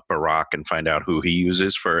 call up Barack and find out who he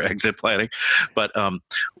uses for exit planning. But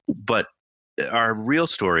our real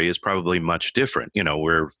story is probably much different.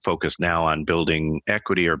 We're focused now on building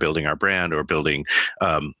equity or building our brand or building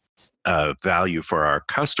value for our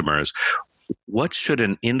customers. What should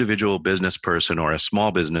an individual business person or a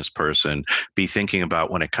small business person be thinking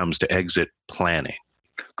about when it comes to exit planning?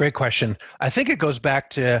 Great question. I think it goes back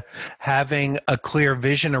to having a clear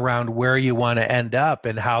vision around where you want to end up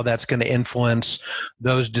and how that's going to influence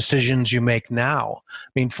those decisions you make now. I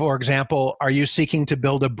mean, for example, are you seeking to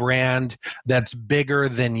build a brand that's bigger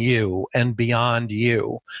than you and beyond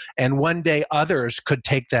you? And one day others could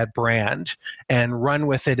take that brand and run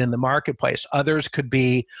with it in the marketplace. Others could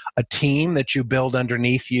be a team that you build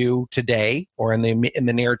underneath you today or in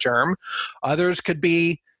the near term. Others could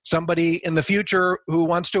be somebody in the future who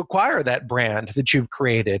wants to acquire that brand that you've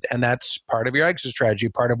created. And that's part of your exit strategy,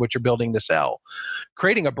 part of what you're building to sell.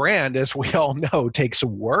 Creating a brand, as we all know, takes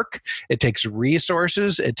work. It takes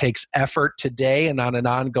resources. It takes effort today and on an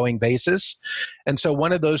ongoing basis. And so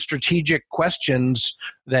one of those strategic questions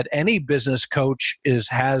that any business coach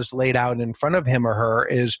has laid out in front of him or her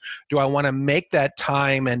is, do I want to make that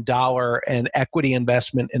time and dollar and equity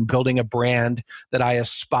investment in building a brand that I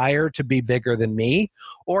aspire to be bigger than me?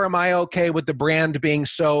 Or am I okay with the brand being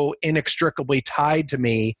so inextricably tied to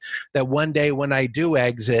me that one day when I do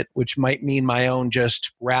exit, which might mean my own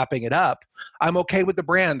just wrapping it up, I'm okay with the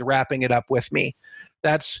brand wrapping it up with me?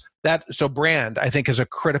 So brand, I think, is a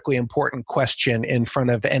critically important question in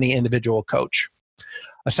front of any individual coach.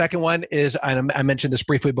 A second one is, I mentioned this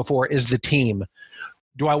briefly before, is the team.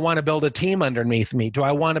 Do I want to build a team underneath me? Do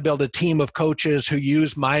I want to build a team of coaches who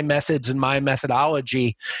use my methods and my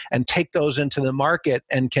methodology and take those into the market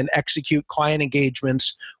and can execute client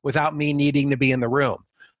engagements without me needing to be in the room?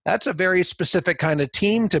 That's a very specific kind of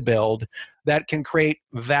team to build that can create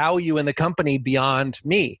value in the company beyond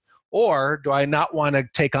me. Or do I not want to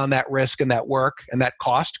take on that risk and that work and that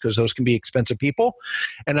cost, because those can be expensive people?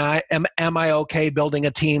 And am I okay building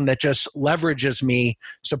a team that just leverages me,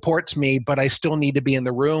 supports me, but I still need to be in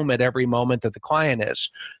the room at every moment that the client is?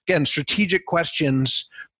 Again, strategic questions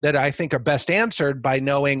that I think are best answered by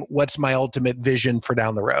knowing what's my ultimate vision for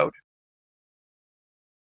down the road.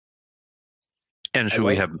 And should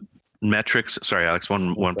we have metrics? Sorry, Alex,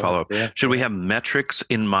 one follow-up. Yeah. Should we have metrics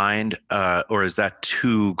in mind, or is that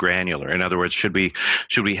too granular? In other words, should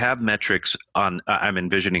we have metrics on, I'm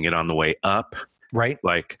envisioning it on the way up, right?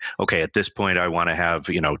 Like, okay, at this point I want to have,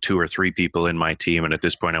 2 or 3 people in my team, and at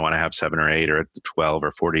this point I want to have 7 or 8 or 12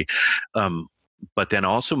 or 40. But then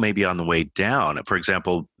also maybe on the way down, for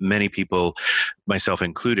example, many people, myself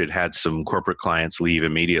included, had some corporate clients leave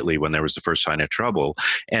immediately when there was the first sign of trouble.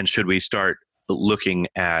 And should we start looking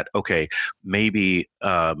at, okay, maybe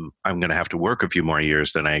I'm going to have to work a few more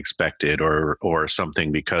years than I expected, or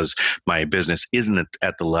something, because my business isn't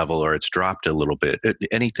at the level, or it's dropped a little bit.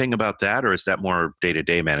 Anything about that, or is that more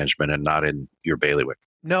day-to-day management and not in your bailiwick?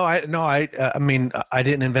 No, I mean, I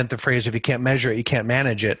didn't invent the phrase, if you can't measure it, you can't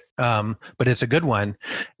manage it. But it's a good one.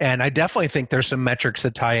 And I definitely think there's some metrics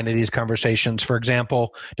that tie into these conversations. For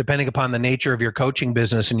example, depending upon the nature of your coaching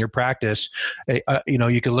business and your practice,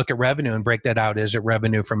 you can look at revenue and break that out. Is it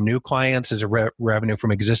revenue from new clients? Is it revenue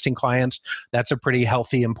from existing clients? That's a pretty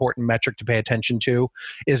healthy, important metric to pay attention to.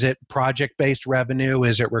 Is it project-based revenue?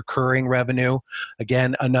 Is it recurring revenue?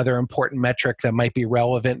 Again, another important metric that might be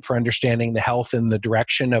relevant for understanding the health and the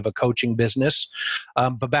direction of a coaching business.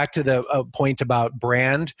 But back to the point about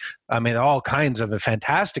brand, I mean, all kinds of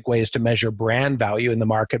fantastic ways to measure brand value in the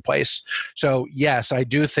marketplace. So yes, I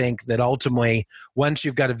do think that ultimately, once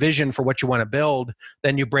you've got a vision for what you want to build,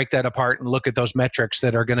 then you break that apart and look at those metrics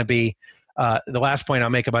that are going to be, the last point I'll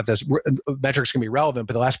make about this, metrics can be relevant,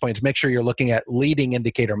 but the last point is make sure you're looking at leading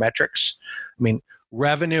indicator metrics. I mean,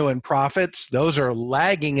 revenue and profits, those are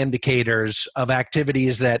lagging indicators of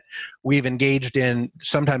activities that we've engaged in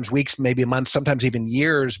sometimes weeks, maybe months, sometimes even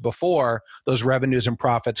years before those revenues and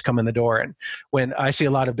profits come in the door. And when I see a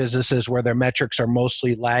lot of businesses where their metrics are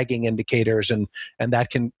mostly lagging indicators, and that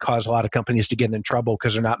can cause a lot of companies to get in trouble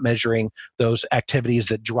because they're not measuring those activities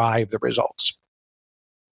that drive the results.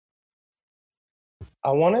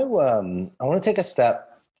 I want to take a step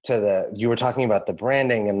to you were talking about the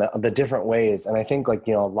branding and the different ways. And I think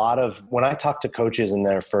a lot of, when I talk to coaches in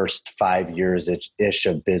their first 5 years-ish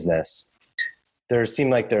of business, there seem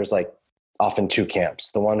like there's often 2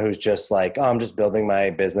 camps. The one who's just like, oh, I'm just building my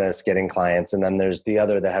business, getting clients. And then there's the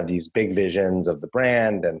other that have these big visions of the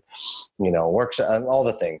brand and, workshop and all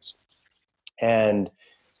the things. And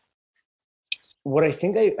what I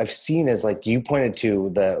think I've seen is, like you pointed to,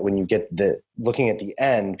 when you get looking at the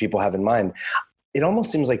end people have in mind, it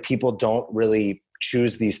almost seems like people don't really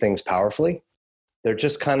choose these things powerfully. They're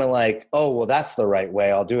just kind of like, oh, well, that's the right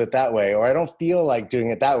way. I'll do it that way. Or I don't feel like doing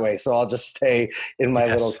it that way, so I'll just stay in my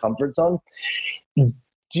little comfort zone. Do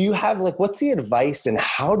you have what's the advice, and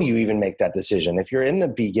how do you even make that decision? If you're in the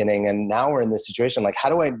beginning and now we're in this situation, how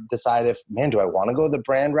do I decide do I want to go the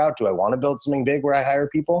brand route? Do I want to build something big where I hire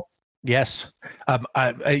people? Yes.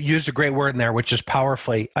 I used a great word in there, which is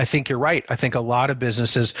powerfully. I think you're right. I think a lot of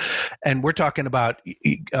businesses, and we're talking about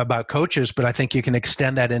coaches, but I think you can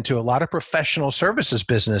extend that into a lot of professional services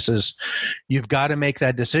businesses. You've got to make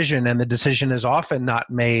that decision, and the decision is often not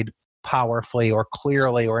made powerfully or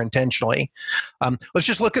clearly or intentionally. Let's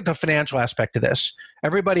just look at the financial aspect of this.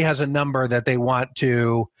 Everybody has a number that they want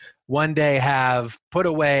to one day have put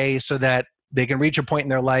away so that they can reach a point in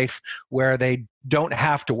their life where they don't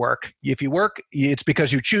have to work. If you work, it's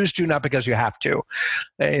because you choose to, not because you have to.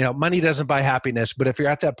 Money doesn't buy happiness, but if you're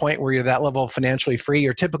at that point where you're that level of financially free,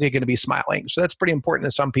 you're typically going to be smiling. So that's pretty important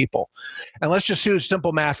to some people. And let's just do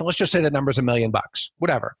simple math, and let's just say the number's $1 million,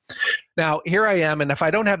 whatever. Now, here I am, and if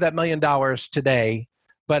I don't have that $1 million today,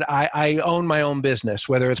 but I own my own business,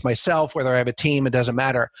 whether it's myself, whether I have a team, it doesn't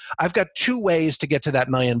matter. I've got two ways to get to that $1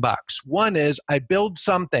 million. One is I build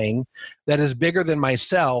something that is bigger than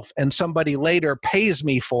myself, and somebody later pays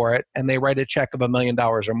me for it, and they write a check of $1 million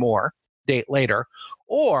or more date later.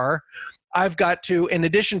 Or I've got to, in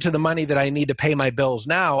addition to the money that I need to pay my bills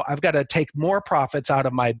now, I've got to take more profits out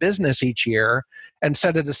of my business each year and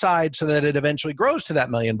set it aside so that it eventually grows to that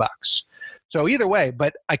 $1 million. So either way,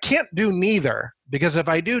 but I can't do neither, because if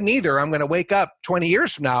I do neither, I'm going to wake up 20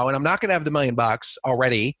 years from now and I'm not going to have the $1 million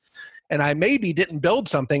already. And I maybe didn't build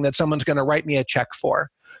something that someone's going to write me a check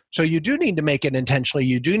for. So you do need to make it intentionally.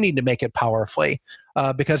 You do need to make it powerfully,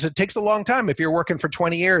 because it takes a long time. If you're working for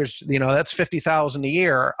 20 years, that's $50,000 a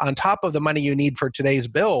year on top of the money you need for today's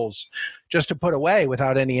bills just to put away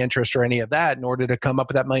without any interest or any of that in order to come up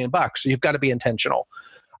with that $1 million. So you've got to be intentional.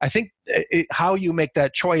 I think how you make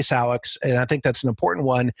that choice, Alex, and I think that's an important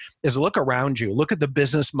one, is look around you. Look at the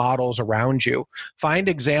business models around you. Find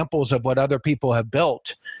examples of what other people have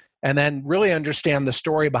built, and then really understand the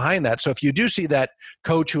story behind that. So if you do see that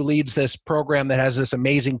coach who leads this program that has this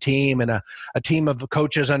amazing team and a team of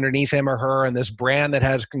coaches underneath him or her and this brand that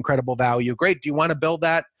has incredible value, great. Do you want to build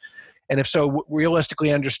that? And if so,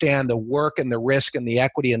 realistically understand the work and the risk and the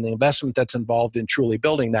equity and the investment that's involved in truly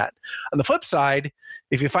building that. On the flip side,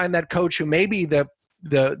 if you find that coach who maybe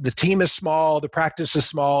the team is small, the practice is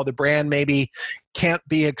small, the brand maybe can't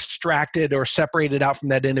be extracted or separated out from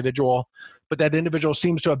that individual, but that individual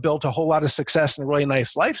seems to have built a whole lot of success and a really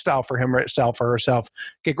nice lifestyle for himself or herself.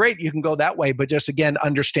 Okay, great, you can go that way, but just again,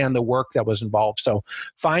 understand the work that was involved. So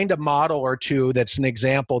find a model or two that's an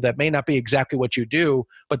example that may not be exactly what you do,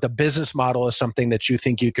 but the business model is something that you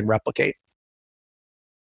think you can replicate.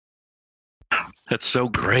 That's so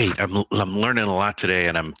great. I'm learning a lot today,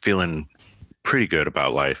 and I'm feeling pretty good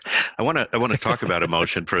about life. I want to talk about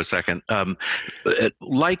emotion for a second.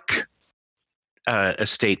 Like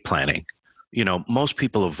estate planning, most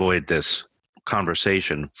people avoid this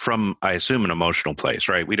conversation from, I assume, an emotional place,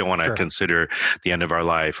 right? We don't want to consider the end of our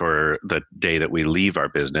life or the day that we leave our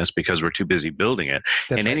business because we're too busy building it.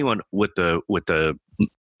 That's right. Anyone with the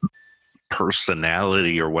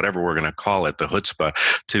personality or whatever we're going to call it, the chutzpah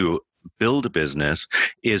to build a business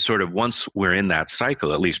is sort of, once we're in that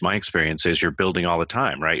cycle, at least my experience is, you're building all the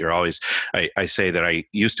time, right? You're always, I say that I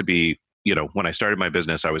used to be, when I started my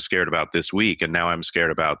business, I was scared about this week, and now I'm scared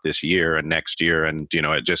about this year and next year. And,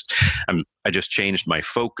 I just changed my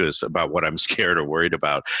focus about what I'm scared or worried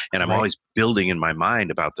about. And I'm always building in my mind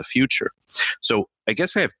about the future. So I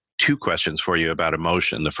guess I have two questions for you about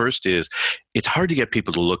emotion. The first is, it's hard to get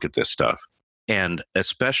people to look at this stuff. And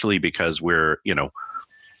especially because we're,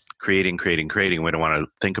 creating. We don't want to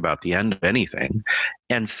think about the end of anything.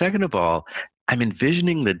 And second of all, I'm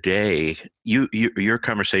envisioning the day, your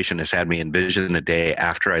conversation has had me envision the day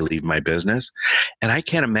after I leave my business. And I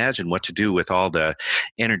can't imagine what to do with all the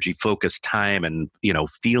energy, focus, time, and,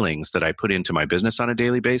 feelings that I put into my business on a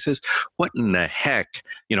daily basis. What in the heck?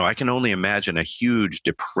 I can only imagine a huge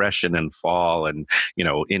depression and fall and,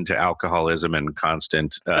 into alcoholism and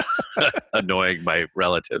constant annoying my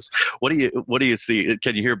relatives. What do you see?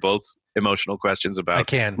 Can you hear both emotional questions about I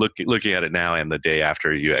can. looking at it now and the day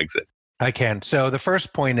after you exit? I can. So the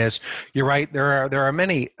first point is, you're right. There are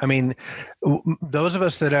many. I mean, those of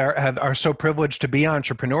us that are so privileged to be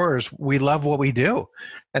entrepreneurs, we love what we do.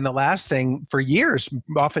 And the last thing, for years,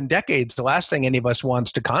 often decades, the last thing any of us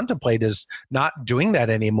wants to contemplate is not doing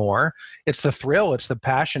that anymore. It's the thrill, it's the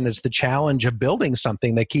passion, it's the challenge of building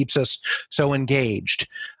something that keeps us so engaged.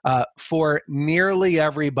 For nearly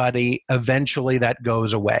everybody, eventually that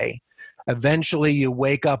goes away. Eventually you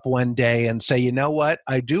wake up one day and say, you know what?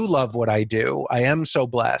 I do love what I do. I am so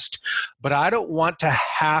blessed, but I don't want to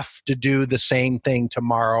have to do the same thing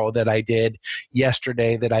tomorrow that I did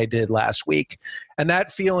yesterday, that I did last week. And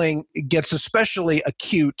that feeling gets especially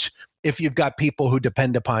acute if you've got people who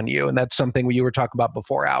depend upon you. And that's something you were talking about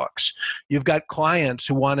before, Alex. You've got clients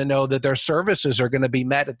who want to know that their services are going to be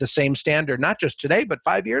met at the same standard, not just today, but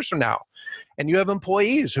 5 years from now. And you have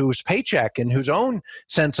employees whose paycheck and whose own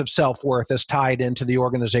sense of self-worth is tied into the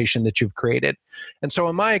organization that you've created. And so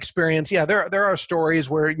in my experience, there are stories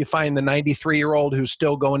where you find the 93-year-old who's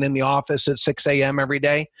still going in the office at 6 a.m. every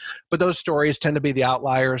day, but those stories tend to be the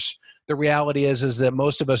outliers. The reality is that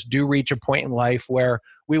most of us do reach a point in life where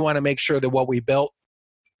we want to make sure that what we built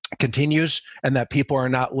continues and that people are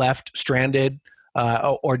not left stranded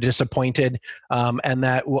or disappointed, and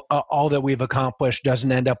that all that we've accomplished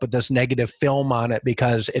doesn't end up with this negative film on it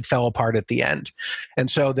because it fell apart at the end.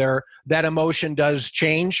 And so that emotion does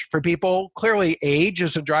change for people. Clearly, age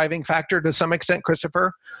is a driving factor to some extent,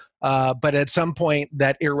 Christopher. But at some point,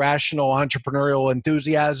 that irrational entrepreneurial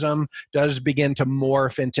enthusiasm does begin to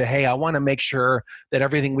morph into, hey, I want to make sure that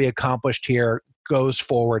everything we accomplished here goes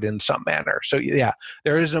forward in some manner. So yeah,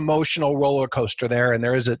 there is an emotional roller coaster there, and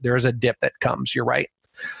there is a dip that comes. You're right.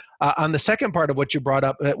 On the second part of what you brought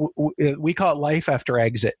up, we call it life after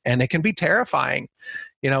exit, and it can be terrifying.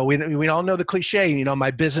 We all know the cliche.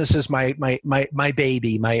 My business is my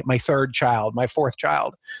baby, my third child, my fourth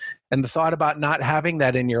child, and the thought about not having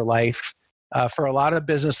that in your life for a lot of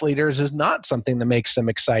business leaders is not something that makes them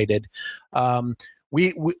excited.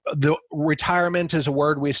 The retirement is a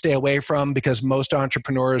word we stay away from because most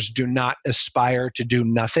entrepreneurs do not aspire to do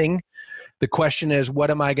nothing. The question is, what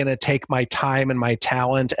am I going to take my time and my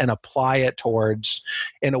talent and apply it towards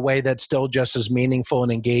in a way that's still just as meaningful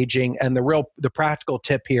and engaging? And the practical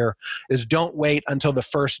tip here is don't wait until the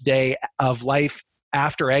first day of life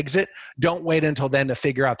after exit. Don't wait until then to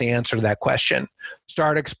figure out the answer to that question.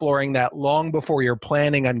 Start exploring that long before you're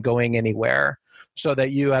planning on going anywhere, so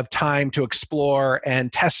that you have time to explore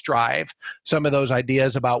and test drive some of those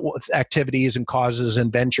ideas about what activities and causes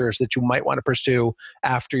and ventures that you might want to pursue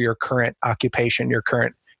after your current occupation, your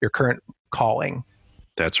current calling.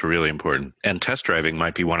 That's really important. And test driving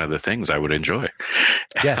might be one of the things I would enjoy.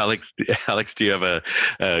 Yes. Alex, do you have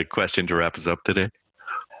a question to wrap us up today?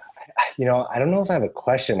 I don't know if I have a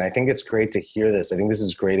question. I think it's great to hear this. I think this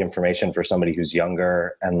is great information for somebody who's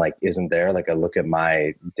younger and isn't there. I look at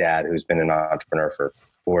my dad, who's been an entrepreneur for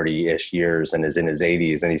 40-ish years and is in his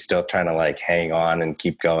 80s, and he's still trying to hang on and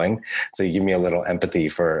keep going. So you give me a little empathy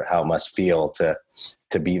for how it must feel to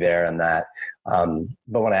be there and that.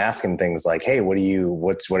 But when I ask him things like, hey, what are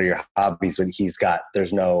your hobbies? What he's got,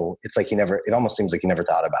 it almost seems like he never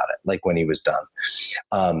thought about it, when he was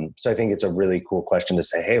done. So I think it's a really cool question to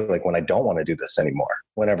say, hey, when I don't want to do this anymore,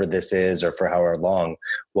 whenever this is, or for however long,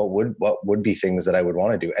 what would be things that I would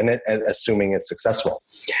want to do? And assuming it's successful,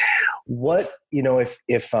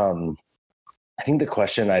 if I think the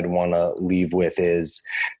question I'd want to leave with is,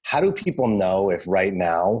 how do people know if right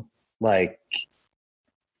now,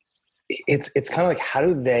 it's kind of how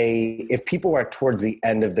do they, if people are towards the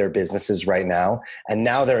end of their businesses right now, and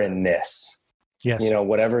now they're in this, yes,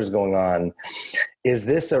 whatever's going on, is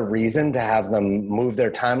this a reason to have them move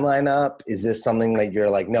their timeline up? Is this something that you're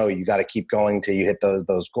no, you got to keep going till you hit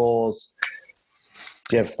those goals?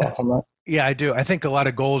 Do you have thoughts on that? Yeah, I do. I think a lot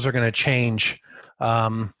of goals are going to change.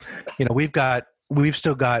 We've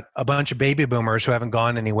still got a bunch of baby boomers who haven't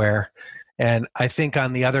gone anywhere. And I think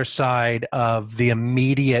on the other side of the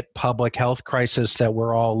immediate public health crisis that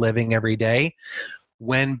we're all living every day,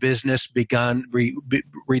 when business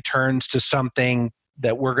returns to something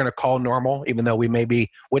that we're going to call normal, even though we maybe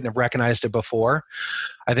wouldn't have recognized it before,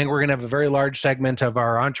 I think we're going to have a very large segment of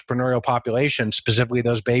our entrepreneurial population, specifically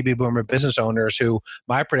those baby boomer business owners, who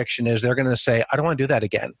my prediction is they're going to say, I don't want to do that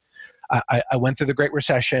again. I went through the Great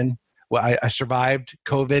Recession. Well, I survived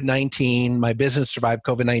COVID-19. My business survived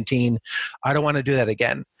COVID-19. I don't want to do that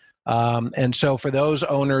again. And so for those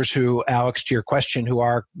owners who, Alex, to your question, who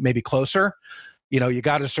are maybe closer, you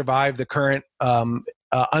got to survive the current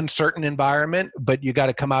uncertain environment, but you got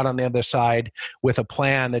to come out on the other side with a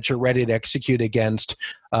plan that you're ready to execute against,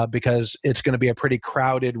 because it's going to be a pretty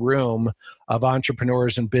crowded room of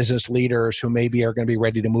entrepreneurs and business leaders who maybe are going to be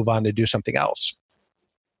ready to move on to do something else.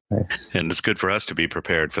 Nice. And it's good for us to be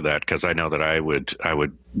prepared for that, because I know that I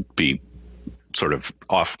would be sort of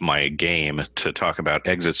off my game to talk about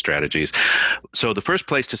exit strategies. So the first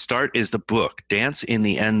place to start is the book. Dance in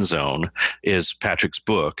the End Zone is Patrick's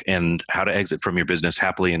book, and how to exit from your business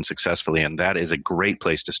happily and successfully. And that is a great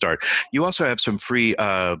place to start. You also have some free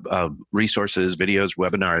resources, videos,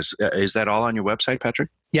 webinars. Is that all on your website, Patrick?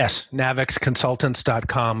 Yes,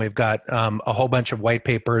 navexconsultants.com. We've got a whole bunch of white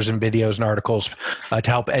papers and videos and articles to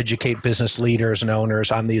help educate business leaders and owners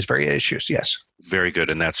on these very issues. Yes. Very good.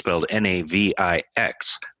 And that's spelled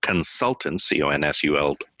NAVIX, consultants,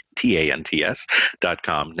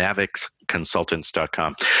 TANTS.com,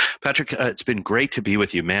 navixconsultants.com. Patrick, it's been great to be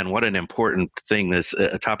with you, man. What an important thing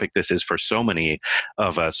topic this is for so many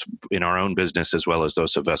of us in our own business, as well as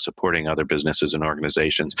those of us supporting other businesses and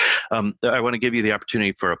organizations. I want to give you the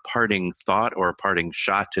opportunity for a parting thought or a parting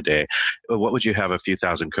shot today. What would you have a few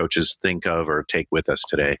thousand coaches think of or take with us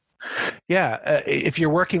today? Yeah, if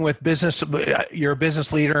you're working with business, you're a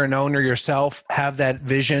business leader and owner yourself, have that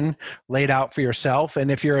vision laid out for yourself.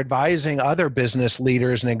 And if you're advising other business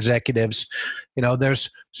leaders and executives,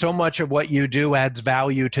 there's so much of what you do adds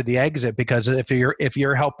value to the exit, because if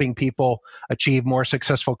you're helping people achieve more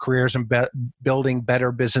successful careers and building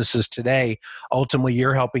better businesses today, ultimately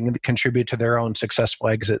you're helping to contribute to their own successful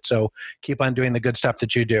exit. So keep on doing the good stuff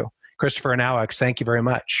that you do. Christopher and Alex, thank you very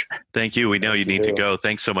much. Thank you. We know you need to go.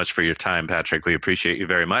 Thanks so much for your time, Patrick. We appreciate you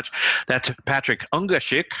very much. That's Patrick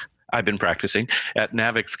Ungashik. I've been practicing at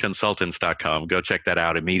navixconsultants.com. Go check that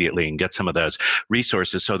out immediately and get some of those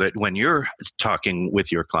resources so that when you're talking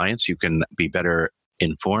with your clients, you can be better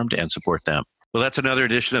informed and support them. Well, that's another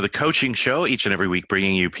edition of The Coaching Show, each and every week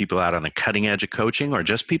bringing you people out on the cutting edge of coaching or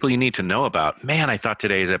just people you need to know about. Man, I thought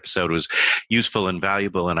today's episode was useful and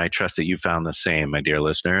valuable, and I trust that you found the same, my dear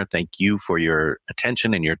listener. Thank you for your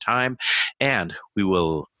attention and your time, and we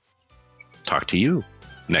will talk to you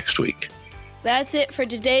next week. That's it for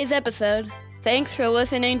today's episode. Thanks for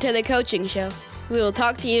listening to The Coaching Show. We will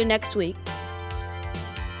talk to you next week.